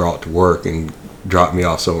boxes she brought to work and dropped me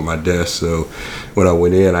off some at my desk. So when I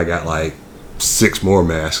went in, I got like 6 more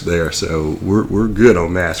masks there. So we're good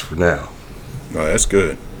on masks for now. Oh, that's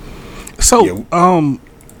good. So,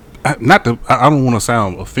 I don't want to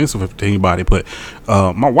sound offensive to anybody, but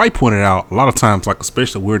my wife pointed out a lot of times, like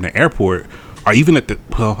especially we're in the airport, or even at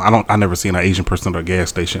I never seen an Asian person at a gas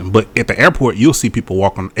station, but at the airport you'll see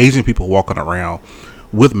Asian people walking around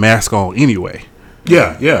with masks on anyway.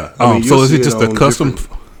 Yeah. I mean, so is it just a custom?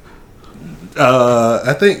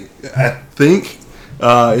 I think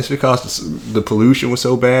it's because the pollution was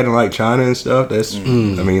so bad in like China and stuff. That's I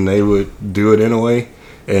mean, they would do it anyway.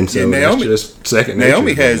 And so Naomi, it's just second nature.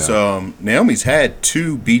 Naomi's had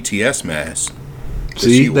 2 BTS masks.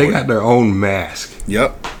 See, they got their own mask.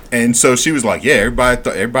 Yep. And so she was like, "Yeah,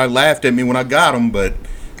 everybody laughed at me when I got them, but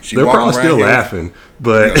they're probably still laughing."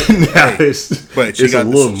 But now it's a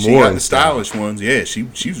little more. She got the stylish ones. Yeah,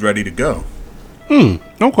 she's ready to go.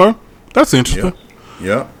 Okay, that's interesting.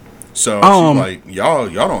 Yep. So she's like, y'all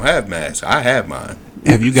don't have masks. I have mine.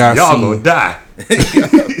 Have you guys? Y'all gonna die.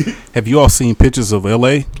 Have you all seen pictures of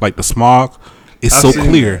LA? Like the smog? It's so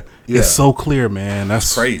clear. Yeah. It's so clear, man.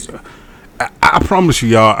 That's crazy. I promise you,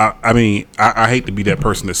 y'all. I mean, I hate to be that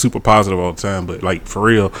person that's super positive all the time, but like for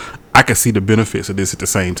real, I can see the benefits of this at the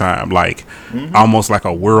same time. Like almost like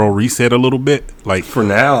a world reset a little bit. Like for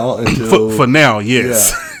now, until for now,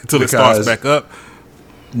 yes, until it starts back up.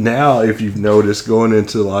 Now, if you've noticed, going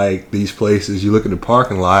into like these places, you look at the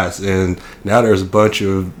parking lots, and now there's a bunch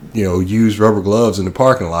of used rubber gloves in the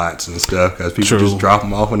parking lots and stuff because people just drop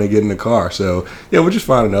them off when they get in the car. So yeah, we'll just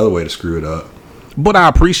find another way to screw it up. But I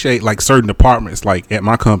appreciate like certain departments, like at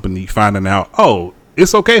my company, finding out,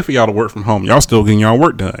 it's okay for y'all to work from home. Y'all still getting y'all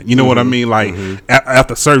work done. You know what I mean? Like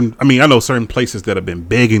after I know certain places that have been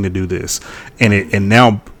begging to do this, and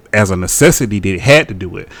now as a necessity they had to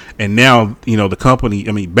do it. And now the company,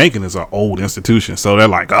 banking is an old institution, so they're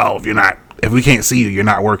like, if we can't see you, you're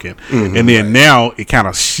not working. And then now it kind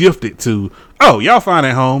of shifted to, y'all fine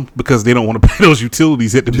at home, because they don't want to pay those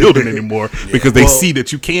utilities at the building anymore because they see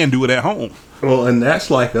that you can do it at home. Well, and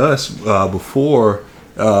that's like us before.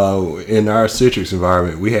 In our Citrix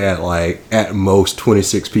environment, we had like at most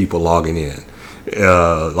 26 people logging in,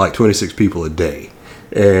 like 26 people a day.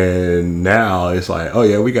 And now it's like,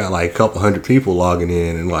 we got like a couple hundred people logging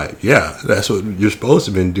in, and like, that's what you're supposed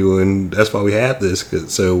to have been doing. That's why we had this.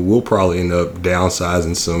 So we'll probably end up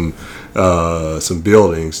downsizing some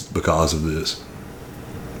buildings because of this.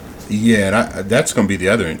 Yeah, and that's going to be the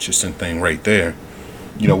other interesting thing right there.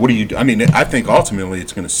 What do you do? I mean, I think ultimately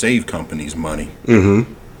it's going to save companies money. For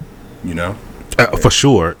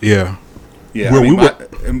sure, yeah. Yeah,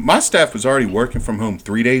 my staff was already working from home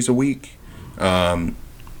 3 days a week.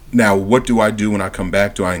 Now, what do I do when I come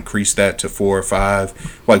back? Do I increase that to 4 or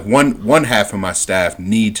 5? Like one half of my staff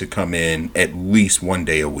need to come in at least 1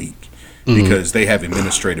 day a week because they have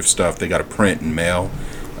administrative stuff they got to print and mail.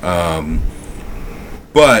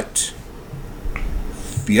 But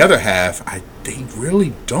the other half, they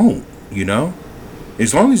really don't.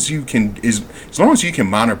 As long as you can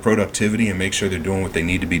monitor productivity and make sure they're doing what they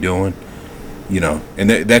need to be doing, and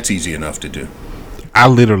that's easy enough to do. I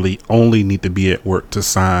literally only need to be at work to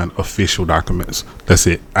sign official documents. That's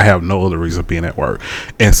it. I have no other reason being at work.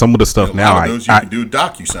 And some of the stuff now, you can do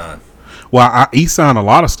DocuSign. Well, I e-sign a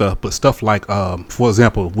lot of stuff, but stuff like, for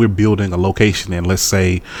example, if we're building a location in, let's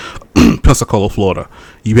say, Pensacola, Florida,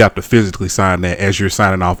 you have to physically sign that as you're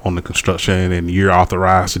signing off on the construction, and you're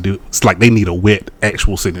authorized to do. It's like they need a wet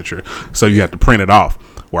actual signature, so you have to print it off.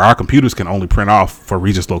 Where our computers can only print off for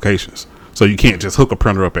Regis locations. So you can't just hook a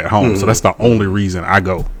printer up at home. So that's the only reason I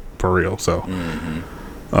go, for real. So,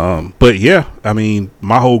 but yeah,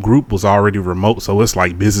 my whole group was already remote, so it's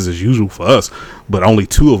like business as usual for us. But only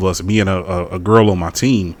 2 of us, me and a girl on my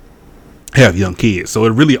team, have young kids. So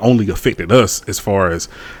it really only affected us as far as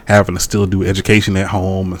having to still do education at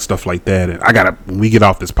home and stuff like that. And when we get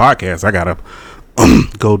off this podcast, I gotta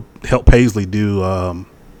go help Paisley do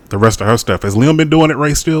the rest of her stuff. Has Liam been doing it,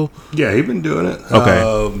 Ray, still? Yeah, he's been doing it.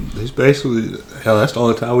 Okay. He's basically, that's the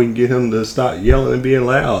only time we can get him to stop yelling and being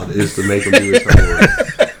loud is to make him do his homework.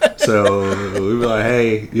 So we were like,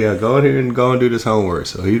 hey, go in here and go and do this homework.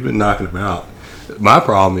 So he's been knocking him out. My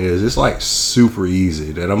problem is it's like super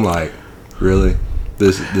easy that I'm like, really?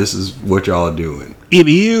 This is what y'all are doing. It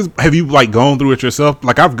is. Have you like gone through it yourself?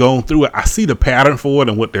 Like I've gone through it. I see the pattern for it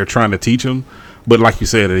and what they're trying to teach him. But like you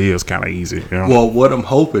said, it is kind of easy. Well, what I'm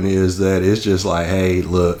hoping is that it's just like, hey,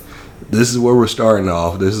 look, this is where we're starting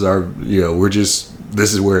off. This is our, this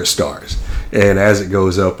is where it starts. And as it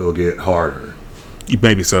goes up, it'll get harder.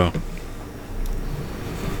 Maybe so.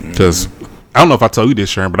 Because I don't know if I told you this,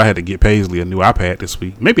 Sharon, but I had to get Paisley a new iPad this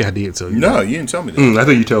week. Maybe I did tell you. No, you didn't tell me that. I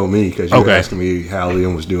think you told me because you were asking me how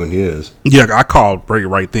Liam was doing his. Yeah, I called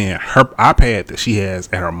right then. Her iPad that she has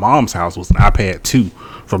at her mom's house was an iPad 2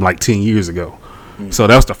 from like 10 years ago. So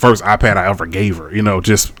that was the first iPad I ever gave her. You know,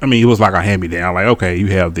 it was like a hand-me-down. Like, okay, you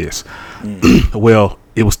have this. Well,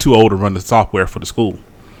 it was too old to run the software for the school.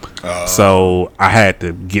 So I had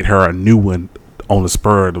to get her a new one on the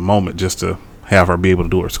spur of the moment just to have her be able to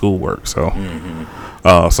do her schoolwork. So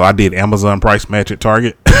so I did Amazon price match at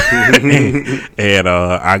Target. and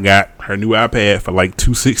I got her new iPad for like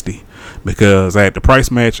 $260 because I had the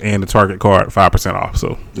price match and the Target card 5% off.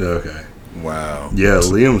 So okay. Wow. Yeah,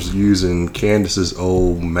 Liam's using Candace's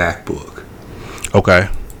old MacBook. Okay.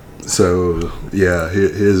 So, yeah,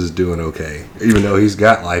 his is doing okay. Even though he's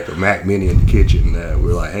got like a Mac Mini in the kitchen that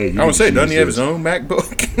we're like, hey, I would say, doesn't he have his own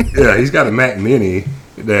MacBook? Yeah, he's got a Mac Mini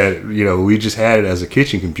that, we just had it as a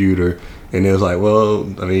kitchen computer. And it was like, well,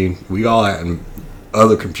 I mean, we all had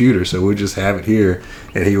other computers, so we'll just have it here.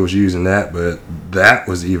 And he was using that, but that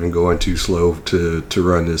was even going too slow to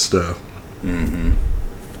run this stuff. Mm-hmm.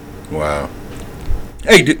 Wow.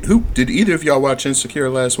 Hey, did either of y'all watch Insecure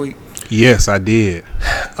last week? Yes, I did.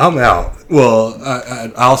 I'm out. Well,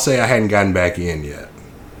 I'll say I hadn't gotten back in yet.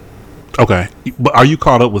 Okay, but are you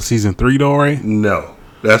caught up with season 3, Dory? No,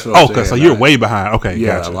 that's what I'm saying. Okay, so you're way behind. Okay,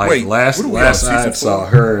 yeah, gotcha. like Wait, last I saw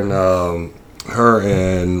her and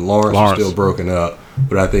Lawrence were still broken up,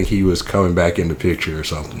 but I think he was coming back in the picture or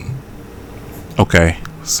something. Okay,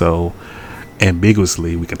 so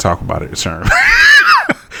ambiguously we can talk about it, Sherm.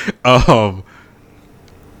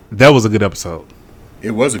 That was a good episode.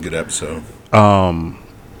 It was a good episode. I'll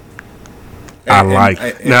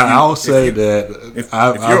say that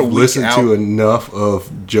I've listened to enough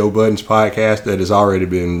of Joe Budden's podcast that has already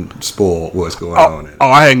been spoiled what's going on in it.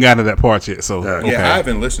 I hadn't gotten to that part yet. So okay. Yeah, I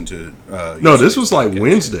haven't listened to no, this was like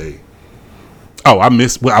Wednesday. Oh, I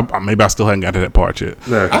missed. Well, maybe I still hadn't got to that part yet.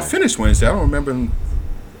 Okay. I finished Wednesday. I don't remember.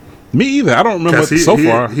 Me either. I don't remember so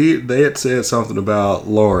far. They had said something about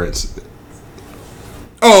Lawrence.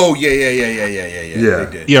 Oh yeah. They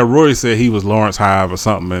did. Yeah, Roy said he was Lawrence Hive or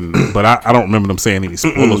something, but I don't remember them saying any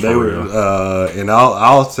spoilers for real. And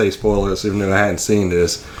I'll say spoilers even though I hadn't seen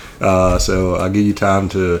this. So I'll give you time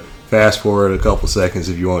to fast forward a couple seconds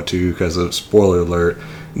if you want to, because of spoiler alert.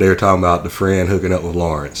 They were talking about the friend hooking up with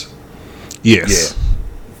Lawrence. Yes.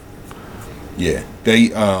 Yeah.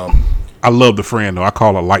 They. I love the friend though. I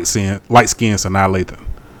call her light skin Sanaa Lathan.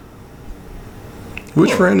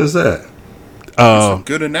 Which friend is that? It's a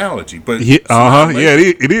good analogy, but yeah,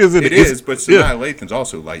 it is. It is, but Sanaa Lathan's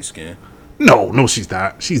also light skinned. No, she's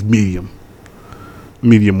not. She's medium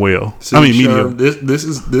well. See, medium. This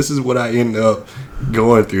is what I end up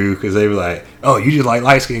going through because they were like, "Oh, you just like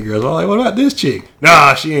light skinned girls." I'm like, "What about this chick?"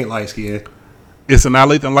 Nah, she ain't light skinned. Is Sanaa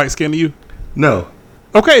Lathan light skinned to you? No.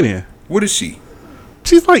 Okay then. What is she?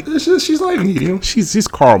 She's like she's like medium. She's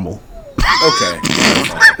caramel. Okay.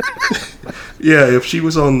 Yeah, if she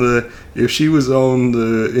was in the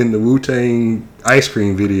Wu-Tang ice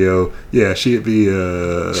cream video, yeah, she'll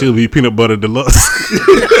be peanut butter deluxe.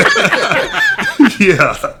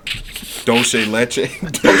 Yeah. Don't say leche.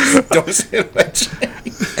 Don't say leche.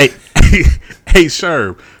 Hey,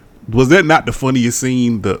 Sherb, was that not the funniest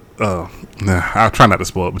scene? I'll try not to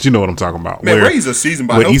spoil it, but you know what I'm talking about. Man, Ray's a season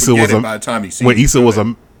by by the time he sees it.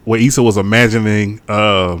 Where Issa was imagining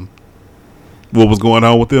what was going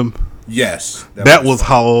on with them. Yes. That was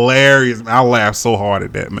hilarious. I laughed so hard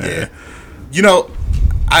at that, man. Yeah. You know,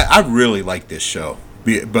 I really like this show.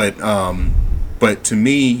 But to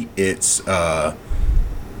me, it's I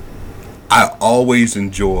always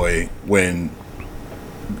enjoy when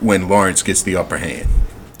Lawrence gets the upper hand.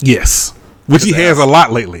 Yes. Which he has a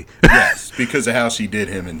lot lately. Yes, because of how she did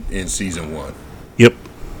him in season 1. Yep.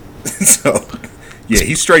 So, yeah,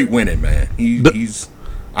 he's straight winning, man. He's.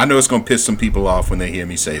 I know it's gonna piss some people off when they hear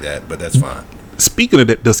me say that, but that's fine. Speaking of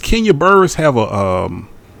that, does Kenya Burris have a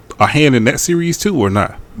hand in that series too, or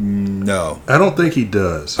not? No, I don't think he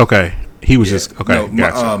does. Okay, he was just okay. No,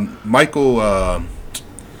 gotcha. Michael.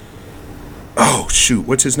 Oh shoot,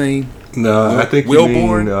 what's his name? No, I think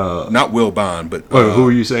Wilborn. Not Will Bond, but who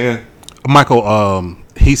are you saying? Michael.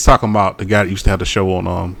 He's talking about the guy that used to have the show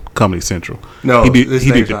on Comedy Central. No, he did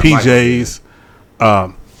the PJs.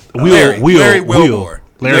 Larry Wilmore.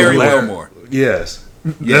 Larry Wilmore. Yes.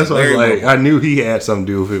 That's what I was like. I knew he had something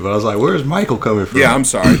to do with it, but I was like, "Where's Michael coming from?" Yeah, I'm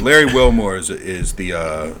sorry. Larry Wilmore is the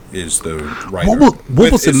writer.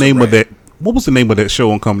 What was the name of that? What was the name of that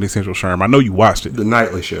show on Comedy Central, Sherm? I know you watched it. The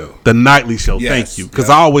Nightly Show. The Nightly Show. Yes, Thank you,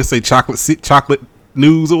 because I always say chocolate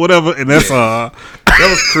news or whatever, and that's That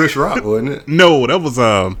was Chris Rock, wasn't it? No, that was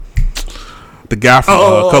the guy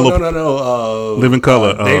from Color. No. Living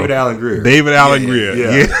Color. David Allen Greer. David Allen Greer. Yeah.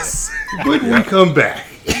 Yes. When we come back.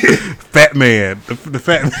 Fat man. The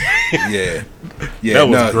fat man. Yeah. That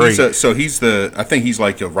was great. He's I think he's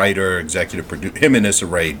like a writer, executive producer. Him and Issa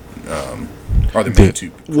Rae are the main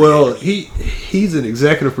two. Well, he's an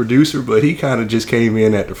executive producer, but he kind of just came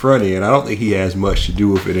in at the front end. I don't think he has much to do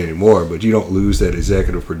with it anymore, but you don't lose that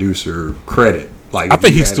executive producer credit. Like I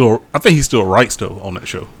think he still writes though on that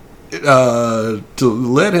show. To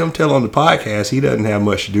let him tell on the podcast, he doesn't have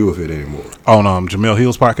much to do with it anymore. On Jamel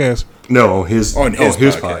Hill's podcast? No, on his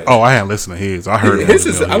podcast. Oh, I hadn't listened to his. I heard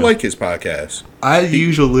I like his podcast. I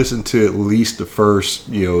usually listen to at least the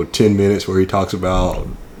first 10 minutes where he talks about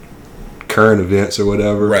current events or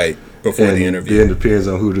whatever. Right. Before the interview. Then it depends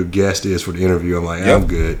on who the guest is for the interview. I'm like, I'm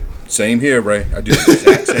good. Same here, Ray. I do the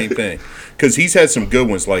exact same thing. Because he's had some good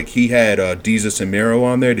ones. Like he had Deezus and Miro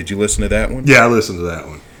on there. Did you listen to that one? Yeah, I listened to that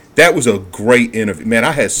one. That was a great interview. Man, I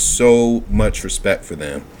had so much respect for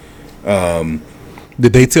them.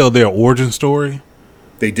 Did they tell their origin story?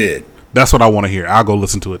 They did. That's what I want to hear. I'll go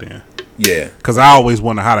listen to it then. Yeah. Because I always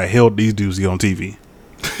wonder how the hell these dudes get on TV.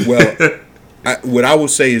 Well, what I will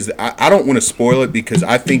say is I don't want to spoil it because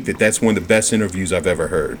I think that's one of the best interviews I've ever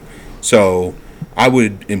heard. So I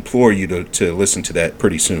would implore you to listen to that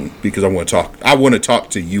pretty soon because I want to talk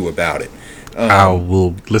to you about it. I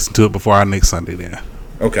will listen to it before our next Sunday then.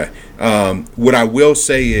 Okay. What I will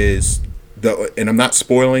say is, and I'm not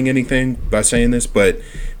spoiling anything by saying this, but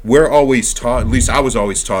we're always taught, at least I was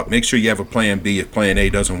always taught, make sure you have a plan B if plan A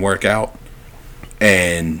doesn't work out.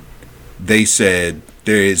 And they said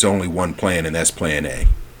there is only one plan, and that's plan A.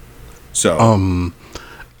 So,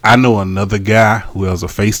 I know another guy who has a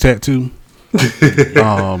face tattoo.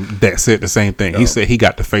 That said the same thing. He said he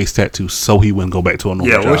got the face tattoo so he wouldn't go back to a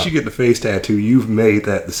normal job. Once you get the face tattoo, you've made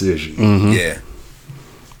that decision. Mm-hmm. Yeah.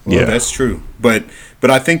 Well, that's true. But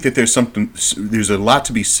I think that there's a lot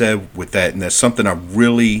to be said with that, and that's something I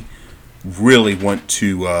really, really want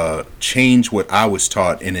to change what I was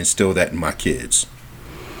taught and instill that in my kids.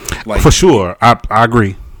 Like, for sure, I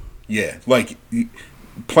agree. Yeah, like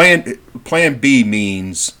plan B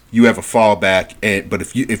means you have a fallback, but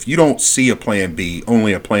if you don't see a plan B,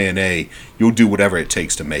 only a plan A, you'll do whatever it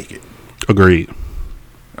takes to make it. Agreed.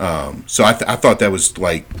 So I thought that was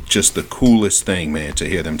like just the coolest thing, man, to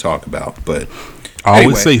hear them talk about. But I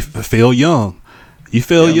always say, feel young. You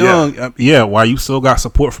feel young, while you still got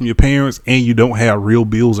support from your parents and you don't have real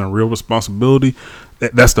bills and real responsibility.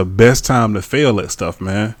 That's the best time to fail at stuff,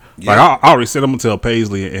 man. Yeah. Like I already said, I'm gonna tell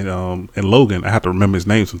Paisley and Logan. I have to remember his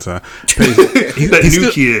name sometime. He's new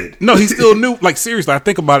kid. No, he's still new. Like seriously, I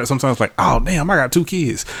think about it sometimes. Like, oh damn, I got 2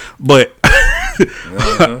 kids. But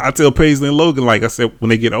I tell Paisley and Logan, like I said, when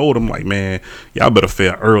they get old, I'm like, man, y'all better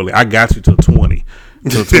fail early. I got you till 20.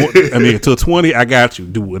 Till 20, I got you.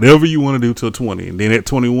 Do whatever you want to do till 20, and then at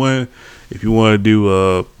 21, if you want to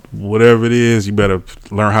do whatever it is, you better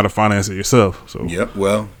learn how to finance it yourself. So yep.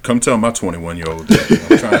 Well, come tell my 21-year-old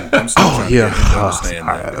that. I'm still trying to get him to understand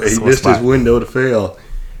that. He missed his window to fail.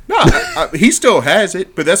 No, he still has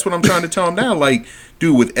it, but that's what I'm trying to tell him now. Like,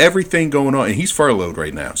 dude, with everything going on, and he's furloughed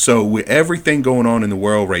right now. So with everything going on in the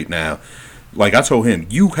world right now, like I told him,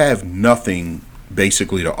 you have nothing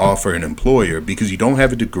basically to offer an employer because you don't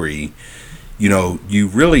have a degree. You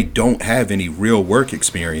really don't have any real work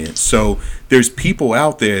experience. So there's people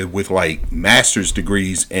out there with like master's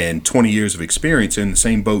degrees and 20 years of experience in the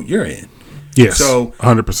same boat you're in. Yes. So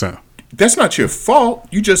 100%. That's not your fault.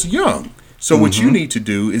 You're just young. So what you need to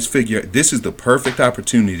do is this is the perfect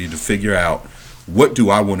opportunity to figure out, what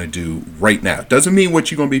do I want to do right now? Doesn't mean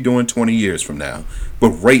what you're going to be doing 20 years from now, but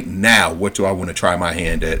right now, what do I want to try my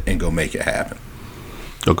hand at and go make it happen?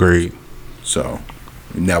 Agreed. So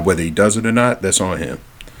now whether he does it or not, that's on him.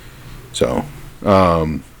 So,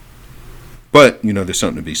 but there's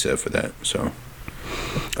something to be said for that. So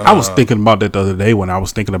I was thinking about that the other day when I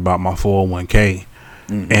was thinking about my 401k,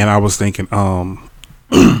 and I was thinking,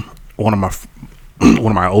 one of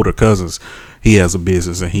my older cousins, he has a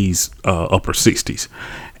business and he's upper 60s,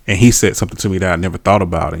 and he said something to me that I never thought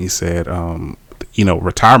about. And he said,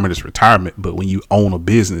 retirement is retirement, but when you own a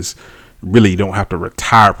business, really you don't have to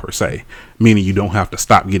retire per se, meaning you don't have to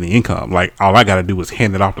stop getting income. Like all I got to do is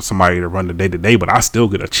hand it off to somebody to run the day to day, but I still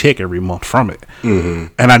get a check every month from it.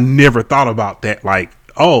 And I never thought about that. Like,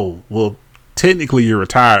 oh, well, technically you're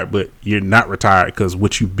retired, but you're not retired because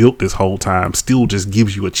what you built this whole time still just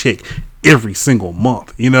gives you a check every single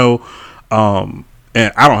month, And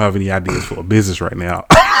I don't have any ideas for a business right now.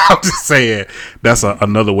 I'm just saying that's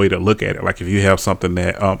another way to look at it. Like if you have something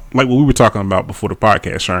that, like what we were talking about before the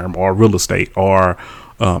podcast, Sherm, or real estate, or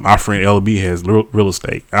our friend LB has real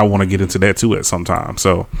estate. I want to get into that too at some time.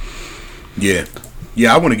 So, yeah,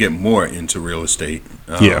 I want to get more into real estate.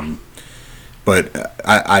 But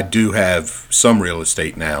I do have some real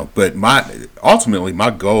estate now. But ultimately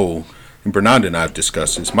my goal, and Bernard and I have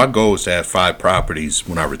discussed this, my goal is to have 5 properties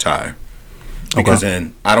when I retire. Because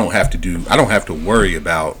then I don't have to worry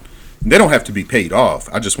about, they don't have to be paid off.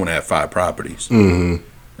 I just want to have 5 properties. Mm-hmm.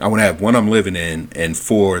 I want to have one I'm living in and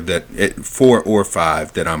 4 or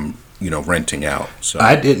 5 that I'm, renting out. So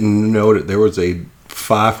I didn't know that there was a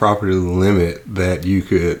 5 property limit that you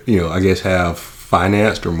could, I guess have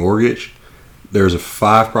financed or mortgaged. There's a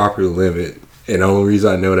 5 property limit, and the only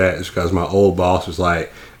reason I know that is because my old boss was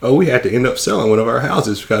like, "Oh, we had to end up selling one of our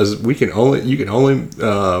houses because you can only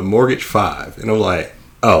mortgage 5." And I'm like,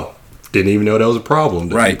 "Oh, didn't even know that was a problem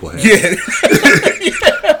that people had." Yeah.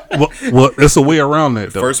 Well, it's a way around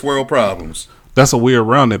that, though. First world problems. That's a way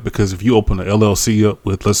around it, because if you open an LLC up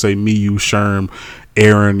with, let's say, me, you, Sherm,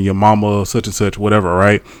 Aaron, your mama, such and such, whatever,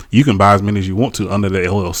 right? You can buy as many as you want to under the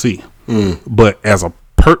LLC. But as a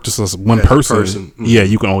purchaser, one person, yeah,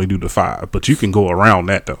 you can only do the 5. But you can go around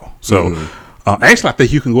that, though. So, actually, I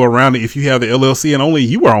think you can go around it if you have the LLC and only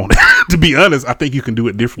you are on it. To be honest, I think you can do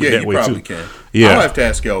it differently that way, too. Yeah, you probably can. Yeah. I'll have to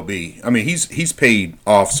ask LB. I mean, he's paid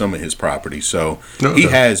off some of his property, so he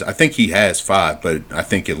has. I think he has 5, but I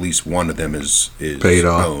think at least one of them is paid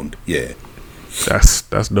off. Owned. Yeah,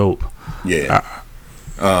 that's dope. Yeah,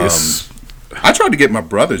 I tried to get my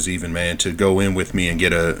brothers even, man, to go in with me and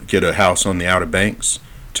get a house on the Outer Banks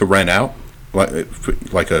to rent out,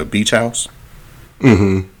 like a beach house.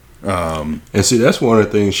 Mm-hmm. And see, that's one of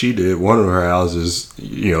the things she did. One of her houses,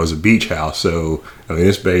 is a beach house. So, I mean,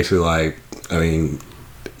 it's basically like,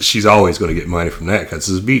 she's always going to get money from that because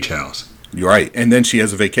it's a beach house. You're right. And then she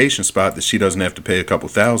has a vacation spot that she doesn't have to pay a couple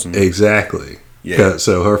 $1,000. Exactly. Yeah.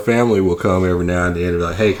 So her family will come every now and then and be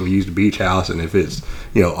like, "Hey, can we use the beach house?" And if it's,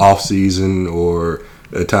 off season or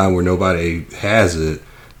a time where nobody has it,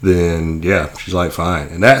 then yeah, she's like, fine.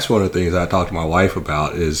 And that's one of the things I talk to my wife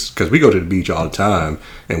about, is because we go to the beach all the time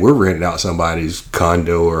and we're renting out somebody's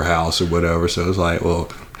condo or house or whatever. So it's like, well,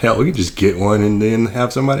 hell, we can just get one and then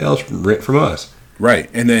have somebody else rent from us. Right.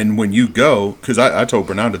 And then when you go, because I told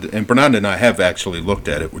Bernardo, and Bernardo and I have actually looked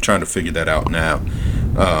at it. We're trying to figure that out now.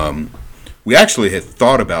 We actually had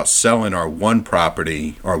thought about selling our one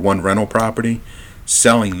rental property,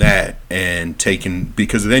 selling that and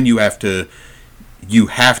because then you have to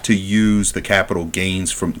use the capital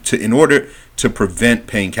gains in order to prevent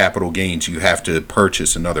paying capital gains, you have to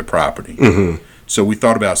purchase another property. Mm-hmm. So we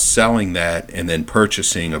thought about selling that and then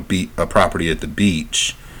purchasing a property at the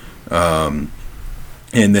beach. And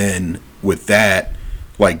then with that,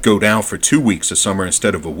 like, go down for 2 weeks of summer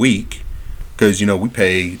instead of a week, because, we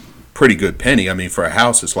pay pretty good penny. I mean, for a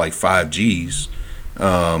house, it's like 5 G's.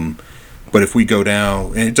 But if we go down,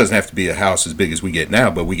 and it doesn't have to be a house as big as we get now,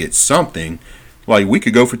 but we get something, like, we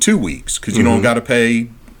could go for 2 weeks because we don't got to pay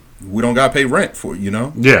rent for it,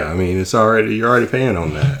 Yeah, I mean, you're already paying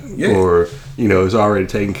on that. Yeah. Or, it's already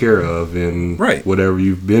taken care of in whatever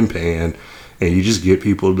you've been paying, and you just get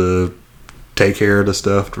people to take care of the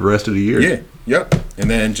stuff the rest of the year. Yeah, yep. And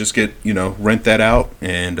then just get, rent that out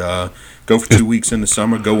and go for 2 weeks in the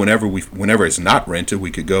summer, go whenever it's not rented,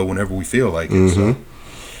 we could go whenever we feel like it. Mm-hmm. So.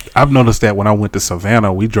 I've noticed that when I went to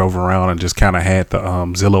Savannah, we drove around and just kind of had the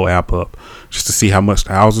Zillow app up just to see how much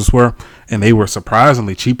the houses were, and they were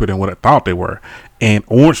surprisingly cheaper than what I thought they were. And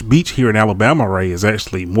Orange Beach here in Alabama, Ray, is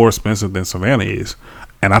actually more expensive than Savannah is,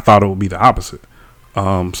 and I thought it would be the opposite.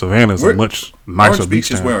 Savannah is a much nicer Orange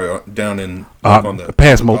beach is town. where down in on the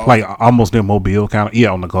past like almost near Mobile, kind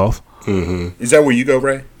of on the Gulf. Mm-hmm. Is that where you go,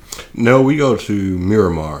 Ray? No, we go to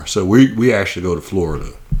Miramar, so we actually go to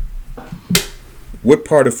Florida. What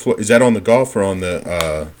part of Florida is that, on the Gulf or on the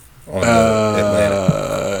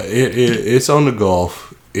Atlantic? It's on the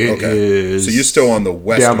Gulf. It is. So you're still on the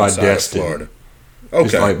western side of Florida. Okay,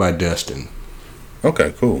 it's right by Destin.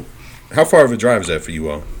 Okay, cool. How far of a drive is that for you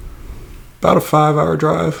all? About a 5-hour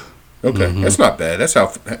drive. Okay, That's not bad. That's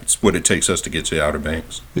what it takes us to get to the Outer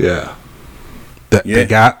Banks. Yeah. The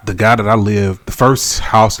guy that I live, the first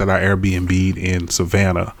house that I Airbnb'd in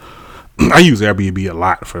Savannah, I use Airbnb a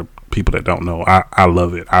lot for people that don't know. I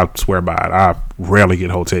love it. I swear by it. I rarely get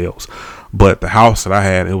hotels. But the house that I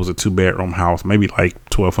had, it was a 2-bedroom house, maybe like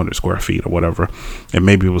 1,200 square feet or whatever. And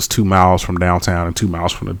maybe it was 2 miles from downtown and 2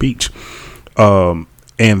 miles from the beach. And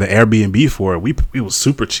And the Airbnb for it, it was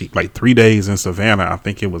super cheap. Like 3 days in Savannah, I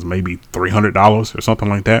think it was maybe $300 or something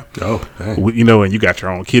like that. Oh, dang. And you got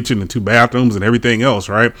your own kitchen and 2 bathrooms and everything else,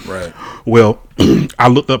 right? Right. Well, I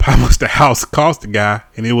looked up how much the house cost the guy,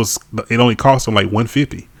 and it only cost him like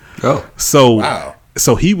 $150. Oh, So, Wow.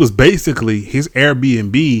 So he was basically his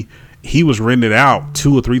Airbnb. He was renting it out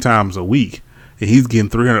 2 or 3 times a week, and he's getting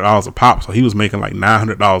 $300 a pop. So he was making like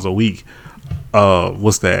 $900 a week.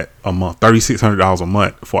 What's that a month? $3,600 a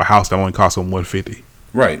month for a house that only cost him $150.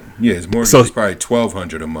 Right. Yeah, his mortgage So- is probably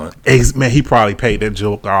 $1,200 a month. Man, he probably paid that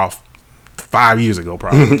joke off 5 years ago,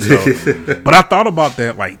 probably. So, but I thought about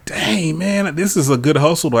that, like, dang, man, this is a good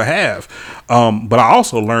hustle to have. But I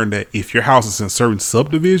also learned that if your house is in certain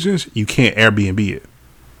subdivisions, you can't Airbnb it.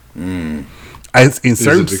 In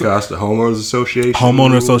certain is it because the homeowners association?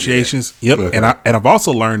 homeowner associations, yep. Okay. And I've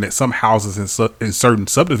also learned that some houses in certain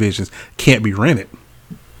subdivisions can't be rented.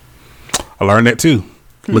 I learned that too,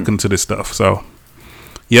 looking into this stuff. So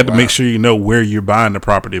you have to make sure you know where you're buying the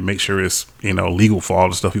property, and make sure it's legal for all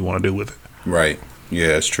the stuff you want to do with it. Right.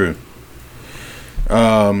 Yeah, it's true.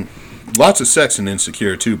 Lots of sex and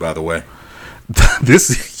Insecure too, by the way.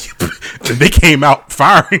 They came out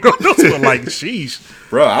firing on this one, like, sheesh.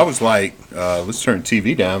 Bro, I was like, let's turn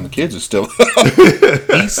TV down. The kids are still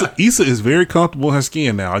Issa is very comfortable in her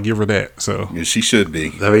skin now. I'll give her that. So Yeah, she should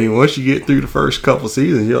be. I mean, once you get through the first couple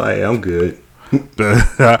seasons, you're like, I'm good.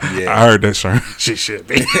 I heard that, Sharon. She should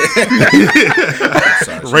be.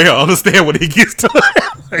 Sorry. Ray will understand when he gets to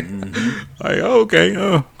like,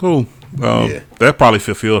 okay, cool. That probably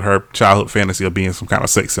fulfilled her childhood fantasy of being some kind of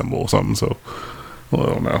sex symbol or something. So, well,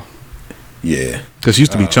 I don't know. Yeah. Because she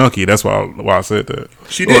used to be chunky. That's why I said that.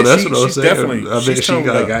 She did. Well, that's she, what I was she's saying. definitely. I bet she's she toned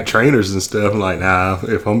up. got trainers and stuff. I'm like, nah,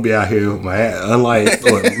 if I'm gonna be out here with my ass, unlike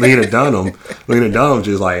Lena Dunham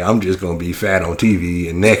just like, I'm just gonna be fat on TV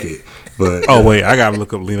and naked. But Wait, I gotta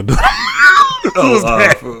look up Lena Dunham.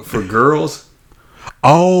 For girls,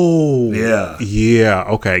 Oh, yeah.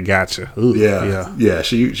 Okay, gotcha. Ooh, yeah.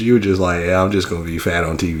 She was just like, yeah, I'm just gonna be fat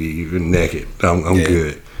on TV and naked. I'm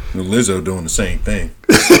good. Lizzo doing the same thing.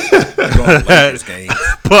 Going to Lakers games.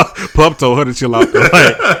 Pup told her to chill out. Though.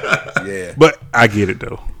 Yeah. But I get it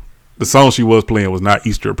though. The song she was playing was not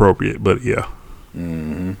Easter appropriate, but yeah.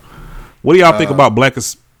 Mm-hmm. What do y'all think about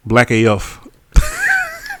BlackAF?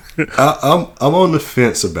 I'm on the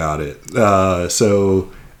fence about it.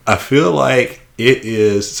 So I feel like it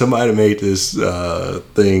is, somebody made this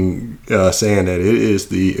thing saying that it is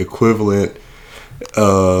the equivalent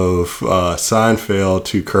of Seinfeld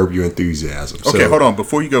to Curb Your Enthusiasm. Okay, So hold on.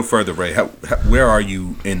 Before you go further, Ray, where are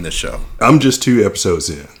you in the show? I'm just 2 episodes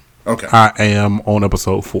in. Okay. I am on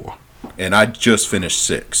episode 4. And I just finished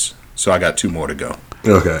 6, so I got 2 more to go.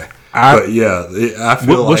 Okay. I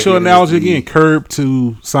feel what's your analogy again? Curb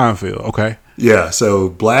to Seinfeld. Okay. Yeah, so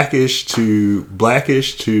Blackish to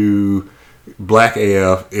BlackAF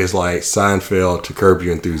is like Seinfeld to Curb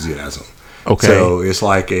Your Enthusiasm. Okay. So it's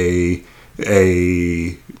like a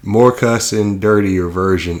more cussing, dirtier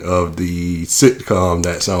version of the sitcom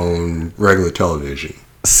that's on regular television.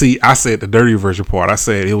 See, I said the dirty version part. I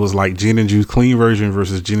said it was like gin and juice clean version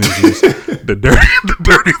versus gin and juice the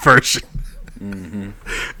dirty version. Mm-hmm.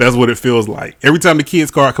 That's what it feels like. Every time the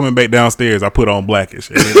kids start coming back downstairs, I put on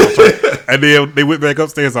Blackish, and then they went back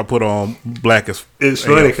upstairs. I put on Blackish. It's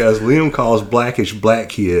funny because Liam calls Blackish Black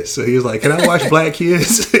Kids, so he was like, "Can I watch Black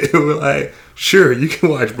Kids?" And we're like, "Sure, you can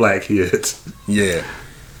watch Black Kids." Yeah.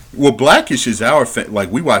 Well, Blackish is our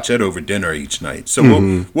like we watch that over dinner each night. So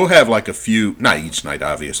we'll have like a few, not each night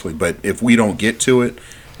obviously, but if we don't get to it,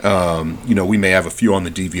 we may have a few on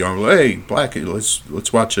the DVR. We're like, hey, Blackish,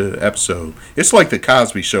 let's watch an episode. It's like the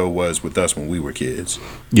Cosby Show was with us when we were kids.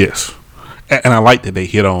 Yes, and I like that they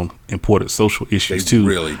hit on important social issues too. They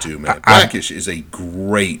really do, man. Blackish is a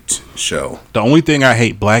great show. The only thing I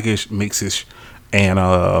hate, Blackish, Mixish, and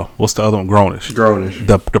what's the other one? Grownish.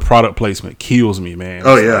 The product placement kills me, man.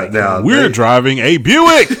 Oh it's yeah, like, now we're driving a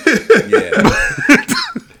Buick. Yeah.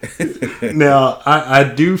 Now I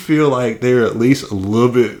do feel like they're at least a little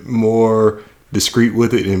bit more discreet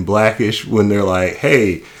with it in Blackish when they're like,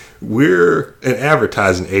 hey, we're an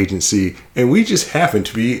advertising agency and we just happen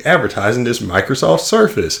to be advertising this Microsoft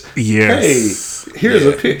Surface. Yes. Hey, here's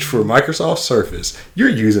a pitch for Microsoft Surface. You're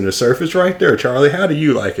using the Surface right there, Charlie. How do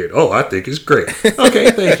you like it? Oh, I think it's great.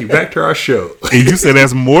 Okay, thank you. Back to our show. And you said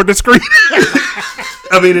that's more discreet?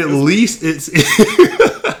 I mean, at least it's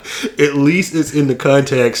in the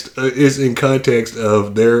context. It's in context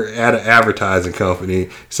of they're at an advertising company,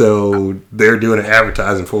 so they're doing an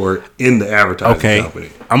advertising for it in the advertising company.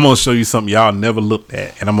 I'm gonna show you something y'all never looked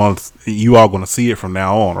at, and you all gonna see it from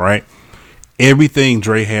now on, right? Everything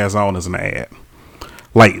Dre has on is an ad.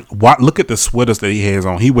 Like, look at the sweaters that he has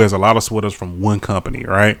on. He wears a lot of sweaters from one company,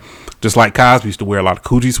 right? Just like Cosby used to wear a lot of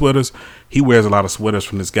Coogee sweaters. He wears a lot of sweaters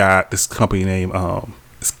from this company named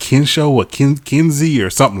it's Kensho or Kenzie or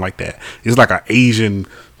something like that. It's like an Asian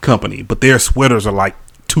company, but their sweaters are like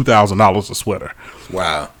 $2,000 a sweater.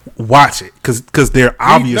 Wow. Watch it, because they're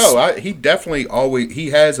obvious. He definitely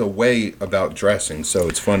he has a way about dressing, so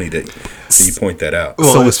it's funny that you point that out.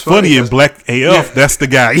 Well, so it's funny in BlackAF, that's the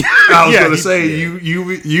guy. I was going to say,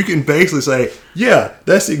 you can basically say, yeah,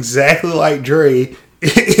 that's exactly like Dre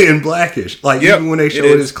in Blackish. Like, even when they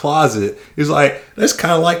showed his closet, it's like, that's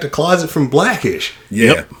kind of like the closet from Blackish.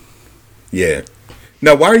 Yeah. Yep. Yeah.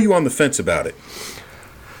 Now, why are you on the fence about it?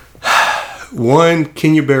 One,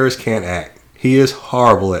 Kenya Barris can't act. He is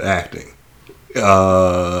horrible at acting.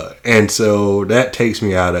 And so that takes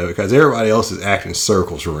me out of it because everybody else is acting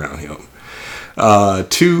circles around him.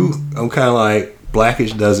 Two, I'm kind of like,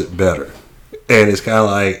 Blackish does it better. And it's kind of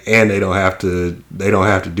like, and they don't have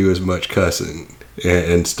to do as much cussing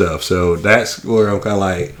and stuff. So that's where I'm kind of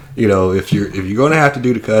like, if you're going to have to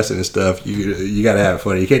do the cussing and stuff, you got to have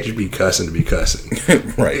fun. You can't just be cussing to be cussing.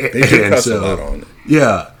 Right. They do cuss a lot on it.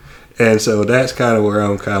 Yeah. And so that's kind of where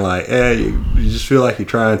I'm kind of like, you just feel like you're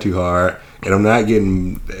trying too hard, and I'm not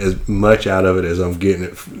getting as much out of it as I'm getting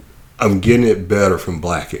it. I'm getting it better from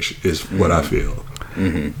Blackish is what I feel.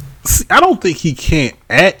 Mm-hmm. See, I don't think he can't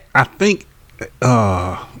act. I think,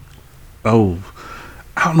 I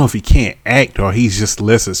don't know if he can't act or he's just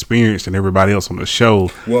less experienced than everybody else on the show.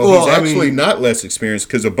 Well, he's actually not less experienced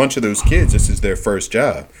because a bunch of those kids, this is their first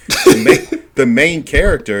job. The main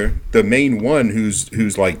character, the main one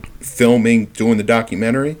who's like filming, doing the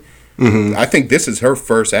documentary, I think this is her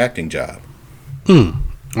first acting job.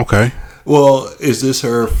 Okay. Well, is this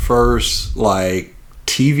her first like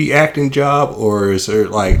TV acting job, or is her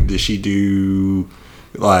like, did she do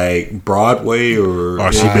like Broadway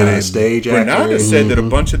or she been in stage acting? Renata said that a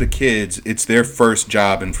bunch of the kids, it's their first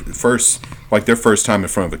job and their first time in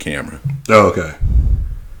front of a camera. Oh, okay.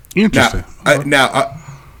 Interesting.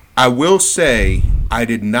 I will say I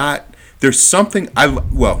did not. There's something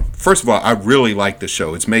first of all, I really like the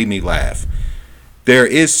show. It's made me laugh. There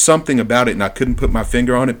is something about it, and I couldn't put my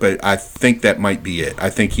finger on it, but I think that might be it.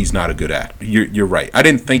 I think he's not a good actor. You're right. I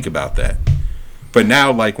didn't think about that. But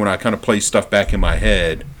now, like, when I kind of play stuff back in my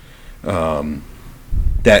head,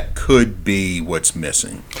 that could be what's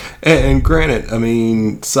missing. And granted, I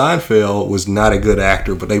mean, Seinfeld was not a good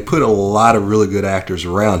actor, but they put a lot of really good actors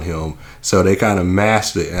around him, so they kind of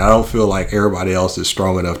masked it. And I don't feel like everybody else is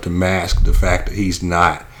strong enough to mask the fact that he's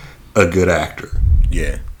not a good actor.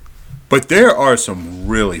 Yeah. But there are some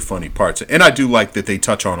really funny parts. And I do like that they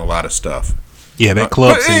touch on a lot of stuff. Yeah, that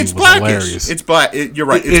club scene was hilarious. It's black. You're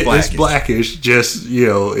right. It's Blackish. It's Blackish. Just,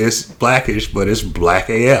 it's Blackish, but it's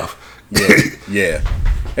BlackAF. Yeah.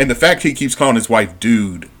 And the fact he keeps calling his wife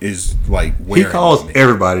dude is like wearing. He calls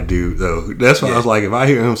everybody dude though. That's why I was like, if I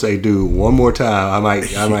hear him say dude one more time, I might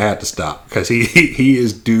have to stop because he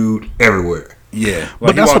is dude everywhere. Yeah,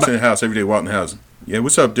 like he walks in the house every day, walking the house. Yeah,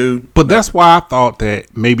 what's up, dude? But that's why I thought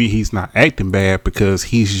that maybe he's not acting bad because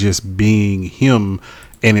he's just being him.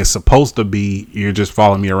 And it's supposed to be, you're just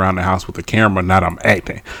following me around the house with the camera, not I'm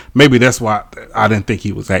acting. Maybe that's why I didn't think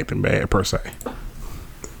he was acting bad, per se.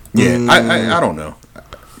 Yeah, I don't know.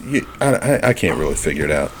 I can't really figure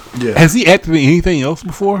it out. Yeah. Has he acted in anything else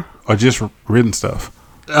before? Or just written stuff?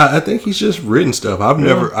 I think he's just written stuff. I've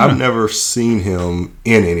never seen him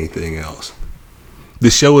in anything else.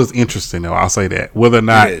 The show is interesting, though. I'll say that. Whether or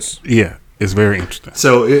not... It is. Yeah. It's very interesting.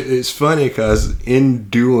 So it's funny because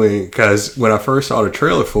when I first saw the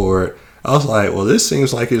trailer for it, I was like, well, this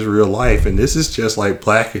seems like his real life, and this is just like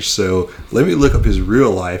Blackish. So let me look up his real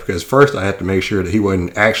life because first I had to make sure that he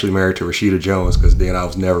wasn't actually married to Rashida Jones because then I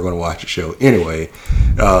was never going to watch the show anyway.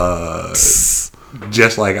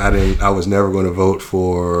 Just like I was never going to vote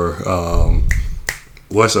for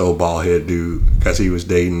what's the old bald head dude because he was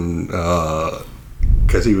dating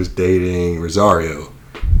Rosario.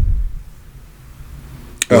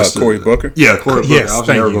 Cory Booker? Yeah, Cory Booker. Yes, I was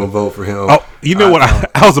never going to vote for him. Oh, you know what?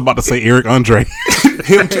 I was about to say Eric Andre.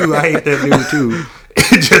 Him too. I hate that dude too.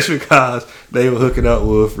 Just because they were hooking up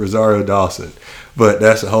with Rosario Dawson. But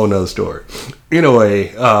that's a whole nother story.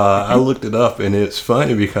 Anyway, I looked it up and it's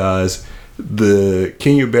funny because the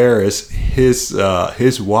Kenya Barris, his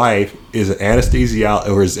wife is an anesthesiologist,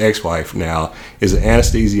 or his ex-wife now, is an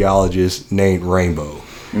anesthesiologist named Rainbow.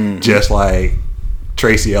 Mm-hmm. Just like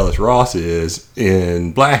Tracy Ellis Ross is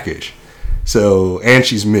in Blackish. So, and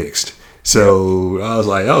she's mixed. So I was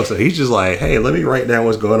like, oh, so he's just like, hey, let me write down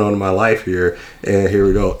what's going on in my life here, and here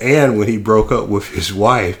we go. And when he broke up with his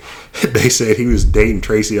wife, they said he was dating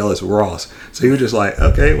Tracy Ellis Ross. So he was just like,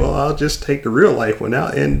 okay, well, I'll just take the real life one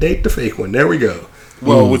out and date the fake one. There we go.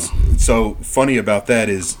 Well, what's so funny about that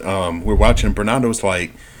is we're watching. Bernardo's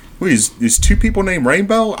like, wait, is two people named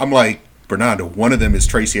Rainbow? I'm like, Bernardo, one of them is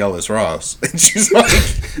Tracy Ellis Ross. And she's like,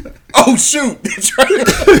 oh, shoot. That's right.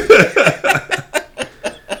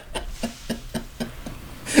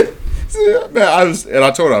 Man,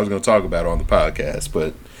 I told her I was going to talk about it on the podcast,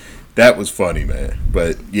 but that was funny, man.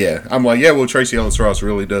 But yeah, I'm like, yeah, well, Tracy Ellis Ross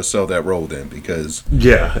really does sell that role then, because she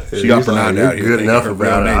got Bernardo out here good enough her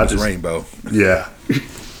about real name it. is Rainbow. Yeah,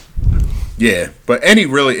 yeah, but Eddie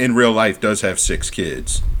really in real life does have 6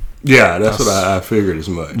 kids. Yeah, that's what I figured as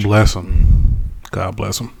much. Bless him. God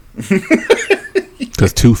bless him.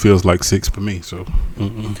 Because 2 feels like 6 for me. So.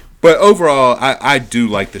 Mm-mm. But overall, I do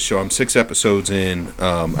like the show. I'm 6 episodes in.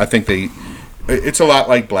 I think it's a lot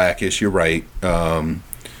like Blackish. You're right.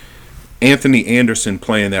 Anthony Anderson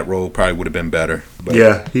playing that role probably would have been better. But.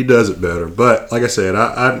 Yeah, he does it better. But like I said,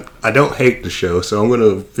 I don't hate the show, so I'm going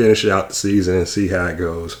to finish out the season and see how it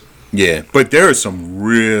goes. Yeah, but there are some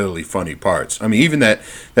really funny parts. I mean, even that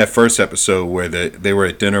first episode where they were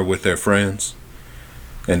at dinner with their friends,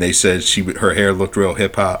 and they said her hair looked real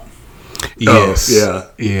hip hop. Yes.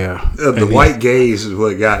 Oh, yeah. The white gaze is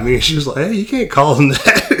what got me. She was like, hey, you can't call him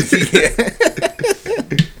that.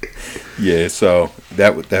 Yeah, so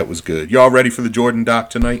that was good. Y'all ready for the Jordan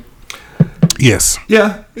doc tonight? Yes.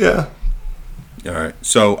 Yeah. All right.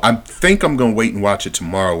 So I think I'm going to wait and watch it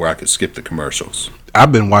tomorrow where I could skip the commercials.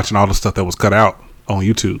 I've been watching all the stuff that was cut out on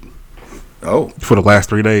YouTube. Oh. For the last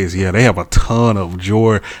 3 days. Yeah, they have a ton of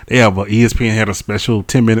Jordan. They have ESPN had a special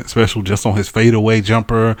 10-minute special just on his fadeaway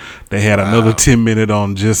jumper. They had another 10-minute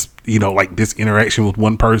on just, like this interaction with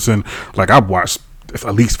one person. Like I've watched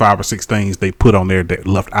at least 5 or 6 things they put on there that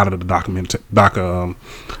left out of the documentary.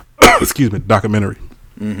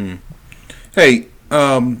 Mm-hmm. Hey,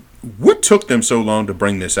 what took them so long to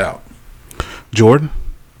bring this out? Jordan?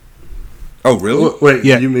 Oh, really? Wait,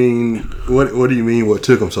 yeah. You mean what do you mean? What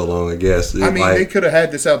took them so long? I guess. They could have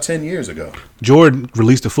had this out 10 years ago. Jordan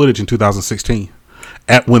released the footage in 2016.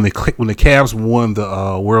 When the Cavs won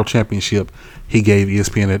the World Championship, he gave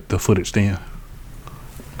ESPN the footage then.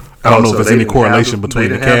 I don't know if there's any correlation between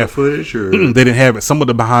the Cavs footage, or they didn't have it. Some of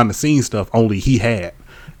the behind the scenes stuff only he had,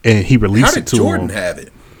 and he released it to him. How did Jordan have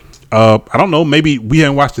it? I don't know. Maybe we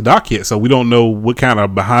haven't watched the doc yet, so we don't know what kind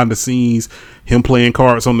of behind the scenes, him playing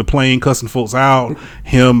cards on the plane, cussing folks out,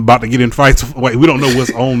 him about to get in fights. We don't know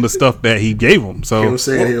what's on the stuff that he gave them. So him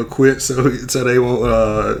saying he'll quit, so they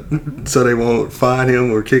won't fine him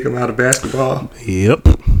or kick him out of basketball. Yep.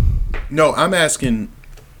 No, I'm asking,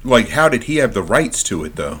 how did he have the rights to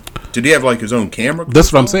it though? Did he have his own camera?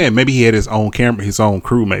 That's what I'm saying. Maybe he had his own camera, his own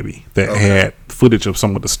crew, maybe that had footage of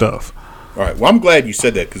some of the stuff. All right. Well, I'm glad you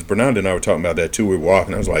said that because Bernardo and I were talking about that too. We were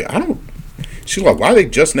walking. I was like, she's like, why are they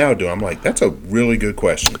just now doing? I'm like, that's a really good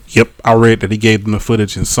question. Yep. I read that he gave them the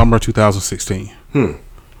footage in summer 2016.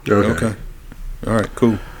 Okay. All right.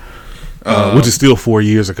 Cool. Which is still 4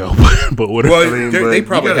 years ago, but whatever. Well, they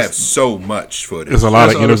probably have so much footage. There's a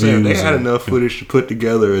lot of interviews. They had enough footage to put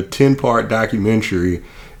together a 10-part documentary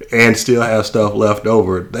and still have stuff left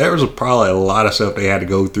over. There was probably a lot of stuff they had to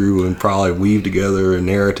go through and probably weave together a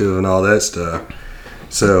narrative and all that stuff.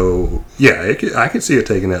 So, yeah, I could see it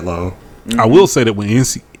taking that long. I will say that when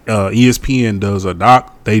ESPN does a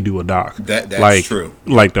doc, they do a doc. That's true.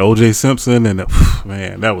 Like the O.J. Simpson and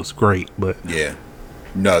man, that was great. But yeah,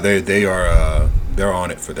 no, they are they're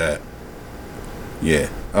on it for that. Yeah.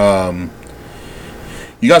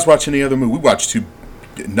 You guys watch any other movie? We watched 2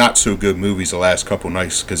 not so good movies the last couple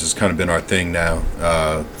nights because it's kind of been our thing now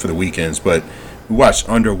for the weekends. But we watched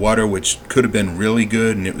Underwater, which could have been really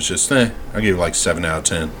good, and it was just I gave it 7 out of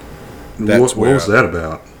 10. What was that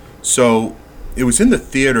about? So it was in the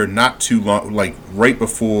theater not too long, right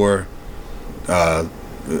before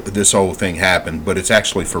this whole thing happened, but it's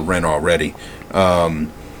actually for rent already.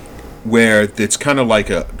 Where it's kind of like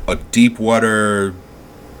a deep water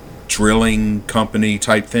drilling company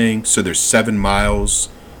type thing. So there's 7 miles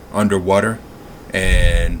underwater,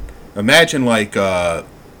 and imagine like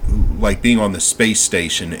being on the space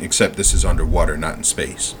station, except this is underwater, not in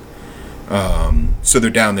space. So they're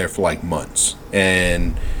down there for months,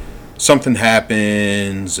 and something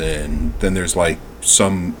happens, and then there's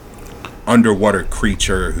some underwater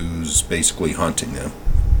creature who's basically hunting them.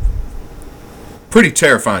 Pretty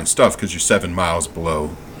terrifying stuff because you're 7 miles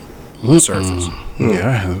below the surface. Yeah,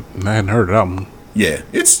 I hadn't heard of that one. Yeah,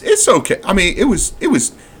 it's okay. I mean, it was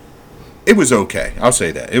It was okay. I'll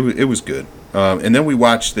say that. It was good. And then we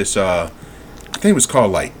watched this. I think it was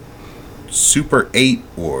called like Super 8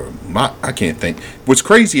 or I can't think. What's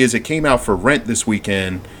crazy is it came out for rent this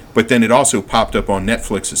weekend, but then it also popped up on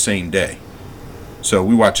Netflix the same day. So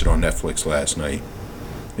we watched it on Netflix last night.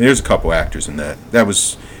 And there's a couple actors in that.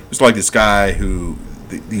 It's like this guy who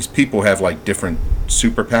these people have like different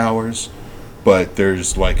superpowers, but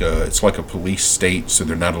there's it's like a police state, so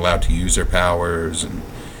they're not allowed to use their powers. And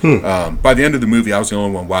by the end of the movie, I was the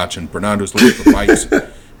only one watching. Bernardo's looking for bikes.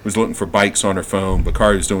 Was looking for bikes on her phone.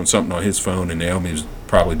 Bakari was doing something on his phone, and Naomi was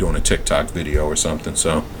probably doing a TikTok video or something.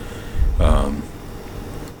 So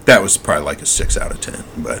that was probably like a 6 out of 10.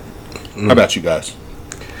 But how about you guys?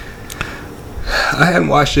 I hadn't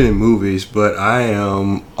watched any movies, but I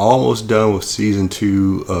am almost done with season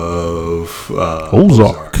 2 of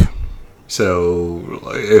Ozark. So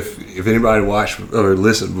if anybody watched or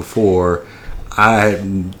listened before, I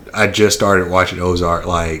just started watching Ozark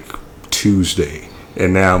like Tuesday.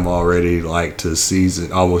 And now I'm already like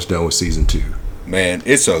almost done with season 2. Man,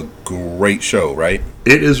 it's a great show, right?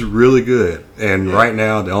 It is really good. And right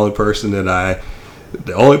now, the only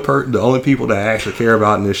people that I actually care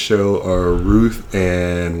about in this show are Ruth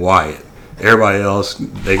and Wyatt. Everybody else,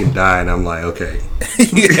 they can die, and I'm like, okay.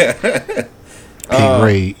 Yeah.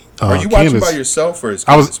 Great. Are you watching by yourself, or is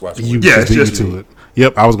Candace watching? Yeah, it's just me.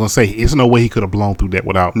 Yep, I was gonna say there's no way he could have blown through that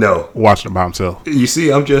without watching it by himself. You see,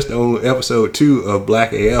 I'm just on episode 2 of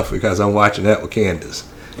BlackAF because I'm watching that with Candace.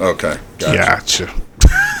 Okay, gotcha.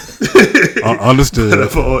 Understood.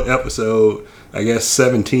 I'm on episode, I guess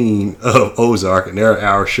 17 of Ozark, and they're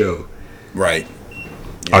our show. Right.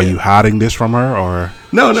 Yeah. Are you hiding this from her, or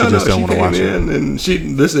no? She came in and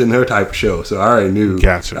this isn't her type of show, so I already knew.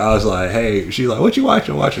 Gotcha. I was like, hey, she's like, what you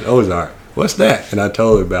watching? I'm watching Ozark. What's that? And I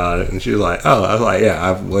told her about it, and she was like, oh. I was like, yeah,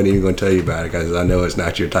 I wasn't even going to tell you about it because I know it's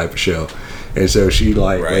not your type of show. And so she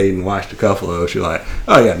waited and watched a couple of those. She's like,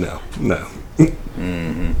 oh yeah, no.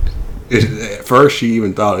 Mm-hmm. At first, she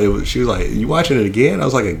even thought it was. She was like, you watching it again? I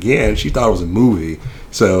was like, again? She thought it was a movie.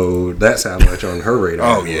 So that's how much on her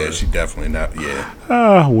radar. Oh yeah, she definitely not.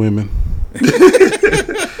 Yeah. Women.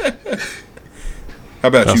 How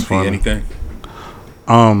about you, P? Anything?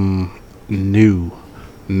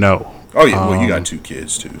 No. Oh yeah, well you got 2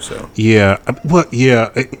 kids too, so yeah. Well, yeah.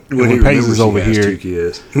 When Paige is over here, 2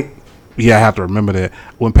 kids. Yeah, I have to remember that.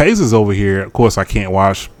 When Paige is over here, of course, I can't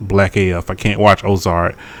watch BlackAF. I can't watch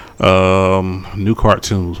Ozark. New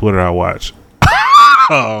cartoons. What did I watch?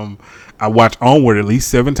 I watch Onward at least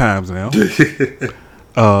 7 times now.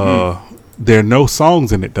 There are no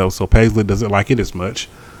songs in it though, so Paisley doesn't like it as much.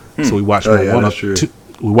 So we watched Moana.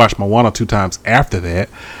 We watched Moana 2 times after that.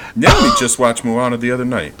 Yeah, we just watched Moana the other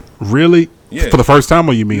night. Really? Yeah. For the first time,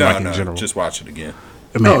 or you mean in general? Just watch it again.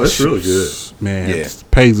 Man, it's really good. Man, yeah.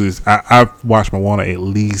 Paisley's. I've watched Moana at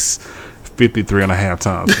least 53 and a half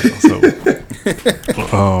times now, so.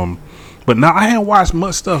 But now I haven't watched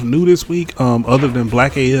much stuff new this week, other than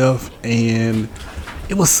BlackAF, and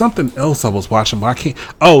it was something else I was watching, but I can't.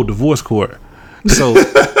 Oh, Divorce Court. So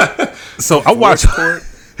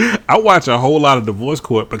I watch a whole lot of Divorce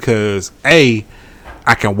Court because I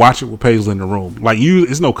can watch it with Paisley in the room. Like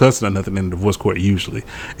it's no cussing or nothing in the Divorce Court usually,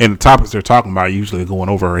 and the topics they're talking about usually going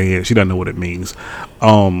over her head. She doesn't know what it means,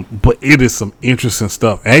 but it is some interesting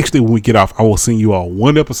stuff. Actually, when we get off, I will send you all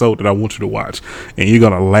one episode that I want you to watch, and you're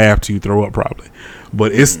gonna laugh till you throw up probably.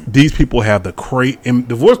 But these people have and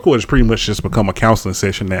Divorce Court has pretty much just become a counseling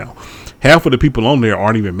session now. Half of the people on there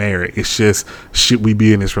aren't even married. It's just, should we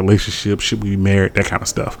be in this relationship? Should we be married? That kind of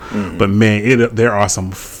stuff. Mm-hmm. But man, there are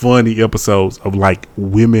some funny episodes of like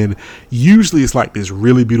women. Usually it's like this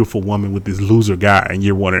really beautiful woman with this loser guy, and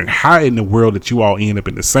you're wondering how in the world that you all end up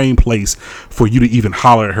in the same place for you to even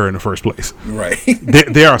holler at her in the first place. Right.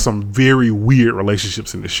 There are some very weird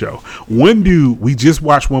relationships in this show. One dude, we just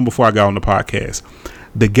watched one before I got on the podcast.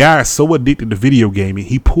 The guy is so addicted to video gaming,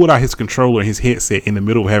 he pulled out his controller and his headset in the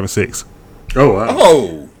middle of having sex. Oh, wow.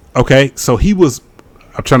 Oh. Okay, so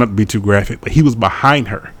I'm trying not to be too graphic, but he was behind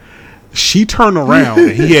her. She turned around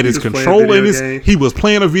and he had his controller in he was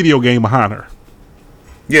playing a video game behind her.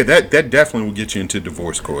 Yeah, that definitely will get you into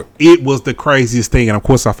Divorce Court. It was the craziest thing, and of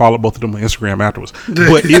course I followed both of them on Instagram afterwards.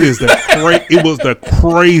 But it was the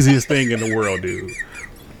craziest thing in the world, dude.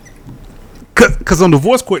 Because on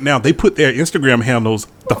Divorce Court now, they put their Instagram handles,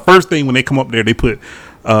 the first thing when they come up there, they put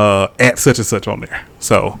at such and such on there.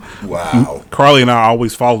 So, wow. Carly and I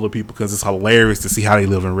always follow the people because it's hilarious to see how they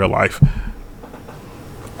live in real life.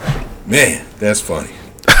 Man, that's funny.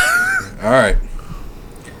 All right.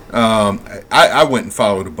 I went and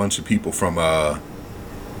followed a bunch of people from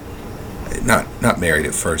not Married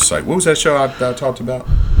at First Sight. What was that show I talked about?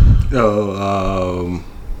 Love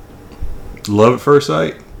at First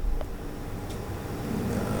Sight.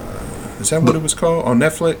 Is that what it was called on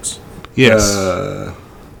Netflix? Yes.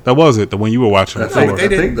 That was it. The one you were watching. I Before. think- They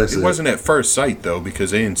didn't. that's It it. wasn't at first sight though because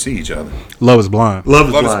they didn't see each other. Love is Blind. Love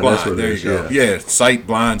is Love Blind. is blind. That's what There it you is. go. Yeah. Yeah, sight,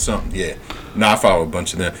 blind, something. Yeah. No, I follow a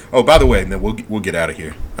bunch of them. Oh, by the way, and then we'll get out of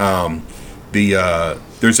here.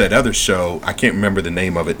 There's that other show. I can't remember the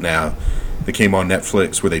name of it now. That came on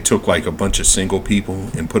Netflix where they took like a bunch of single people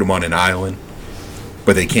and put them on an island,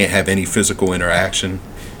 but they can't have any physical interaction.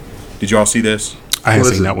 Did y'all see this? I haven't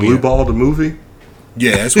What is seen it, that one Blue yet. Ball the movie?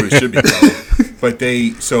 Yeah, that's what it should be called. But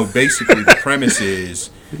so basically the premise is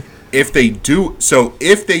if they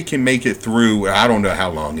can make it through, I don't know how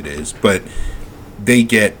long it is, but they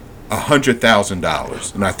get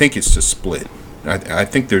 $100,000, and I think it's to split. I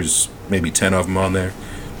think there's maybe 10 of them on there.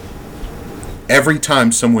 Every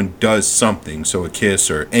time someone does something, so a kiss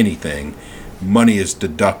or anything, money is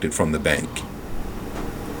deducted from the bank.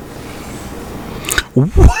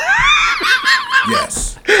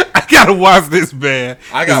 Yes. I gotta watch this, man.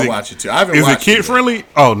 I gotta watch it too. I haven't Is it watched kid friendly?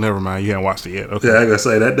 Oh, never mind. You haven't watched it yet. Okay. Yeah, I gotta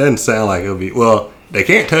say that doesn't sound like it'll be. Well, they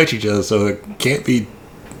can't touch each other, so it can't be.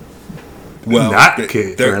 Well, Not they're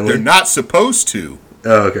kid-friendly. not supposed to,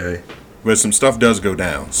 Oh, okay. but some stuff does go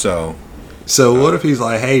down. So So what if he's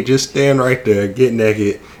like, "Hey, just stand right there, get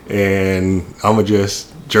naked, and I'm gonna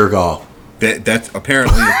just jerk off." that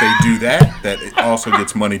apparently if they do that, that it also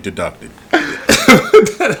gets money deducted.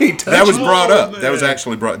 That ain't That was brought up. man. That was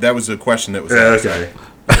actually brought. That was a question that was Yeah, asked. okay.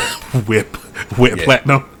 Whip Yeah.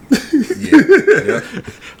 platinum. Yeah. Yeah.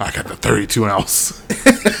 I got the 32 ounce.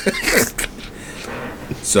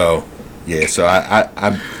 So yeah. So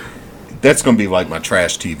I that's gonna be like my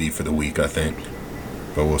trash TV for the week, I think.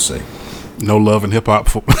 But we'll see. No love and hip hop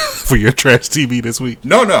for, for your trash TV this week.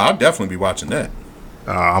 No, I'll definitely be watching that.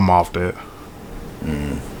 I'm off that.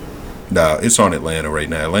 No, it's on Atlanta right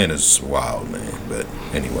now. Atlanta's wild, man. But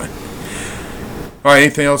anyway. All right,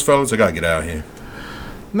 anything else, fellas? I gotta get out of here.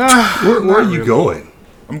 Nah. Where are you going?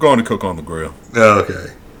 I'm going to cook on the grill. Oh,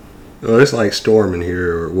 okay. Well, it's like storming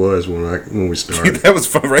here, or it was when we started. That was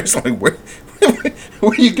fun, right? It's like,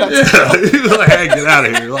 where you got to Yeah, he was like, "Hey, get out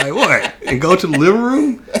of here!" Like, what? And go to the living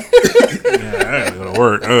room? Yeah, I ain't gonna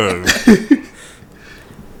work.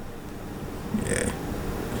 Yeah.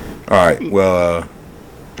 All right. Well,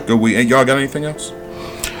 good week. And y'all got anything else?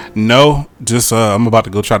 No, just I'm about to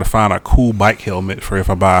go try to find a cool bike helmet for if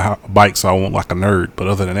I buy a bike, so I won't like a nerd. But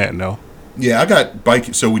other than that, no. Yeah, I got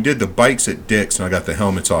bike. So we did the bikes at Dick's, and I got the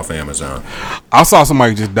helmets off Amazon. I saw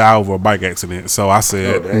somebody just die over a bike accident, so I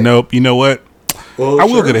said, Oh, dang. nope. You know what? Well, I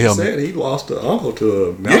will get a Sherman helmet. said he lost an uncle to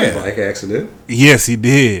a mountain Yeah. bike accident. Yes, he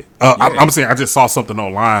did. Yeah. I'm saying I just saw something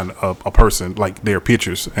online of a person, like their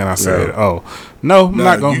pictures, and I said, No. oh, no, I'm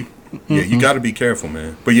not going to. You got to be careful,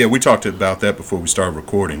 man. But yeah, we talked about that before we started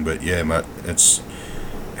recording. But yeah, that's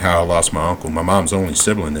how I lost my uncle. My mom's only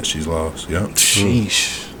sibling that she's lost. Yeah.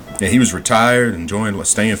 Sheesh. Yeah, he was retired, enjoying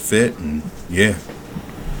staying fit, and yeah.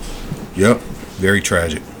 Yep. Very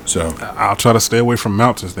tragic. So I'll try to stay away from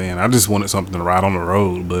mountains then. I just wanted something to ride on the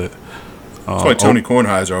road, but. that's why Tony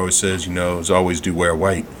Kornheiser always says, is always do wear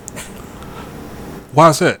white. Why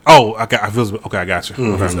is that? Oh, I got you.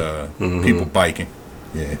 Because Okay. people biking.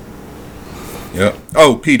 Yeah. Yep.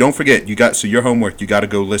 Oh, P, don't forget, your homework, you got to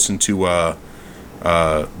go listen to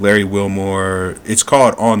Larry Wilmore. It's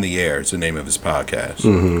called On the Air. It's the name of his podcast.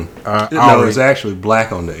 No, it's actually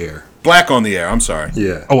Black on the Air. Black on the Air. I'm sorry.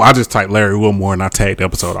 Yeah. Oh, I just typed Larry Wilmore and I tagged the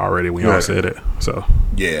episode already when y'all Right. said it. So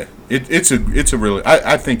Yeah. It's a really.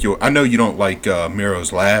 I think I know you don't like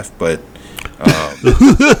Miro's laugh, but.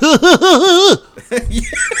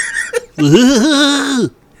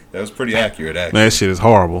 That was pretty accurate, actually. man, that shit is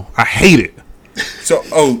horrible. I hate it. So,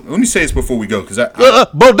 let me say this before we go, because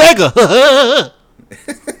Bodega.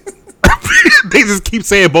 They just keep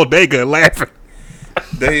saying bodega and laughing.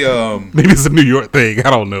 they Maybe it's a New York thing. I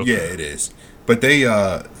don't know. yeah, it is. But they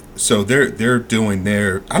so they're doing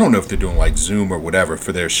their, I don't know if they're doing like Zoom or whatever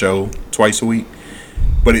for their show twice a week.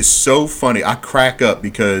 But it's so funny. I crack up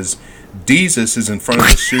because Jesus is in front of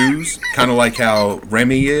the shoes, kind of like how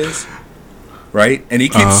Remy is. Right? And he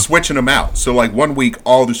keeps switching them out. So, like, one week,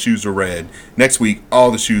 all the shoes were red. Next week, all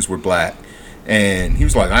the shoes were black. And he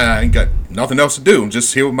was like, I ain't got nothing else to do. I'm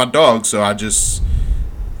just here with my dog. So I just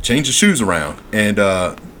change the shoes around. And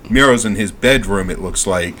Miro's in his bedroom, it looks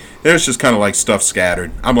like. There's just kind of like stuff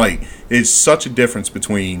scattered. I'm like, it's such a difference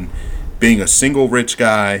between being a single rich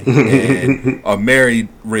guy and a married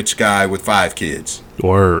rich guy with 5 kids.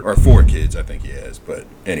 Or 4 kids, I think he has. But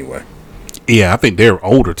anyway. yeah, I think they're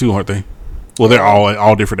older too, aren't they? Well, they're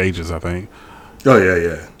all different ages, I think. Oh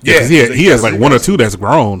yeah. Yeah, he has like one or two that's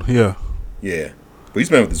grown. Yeah. Yeah, but he's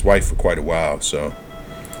been with his wife for quite a while. So,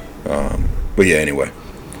 but yeah, anyway.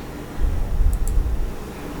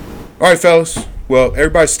 All right, fellas. Well,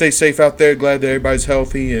 everybody stay safe out there. Glad that everybody's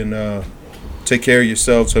healthy, and take care of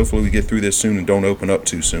yourselves. Hopefully, we get through this soon and don't open up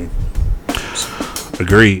too soon.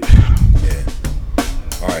 Agreed. Yeah.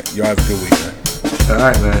 All right, y'all have a good week, man. All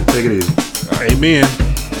right, man. Take it easy. Amen.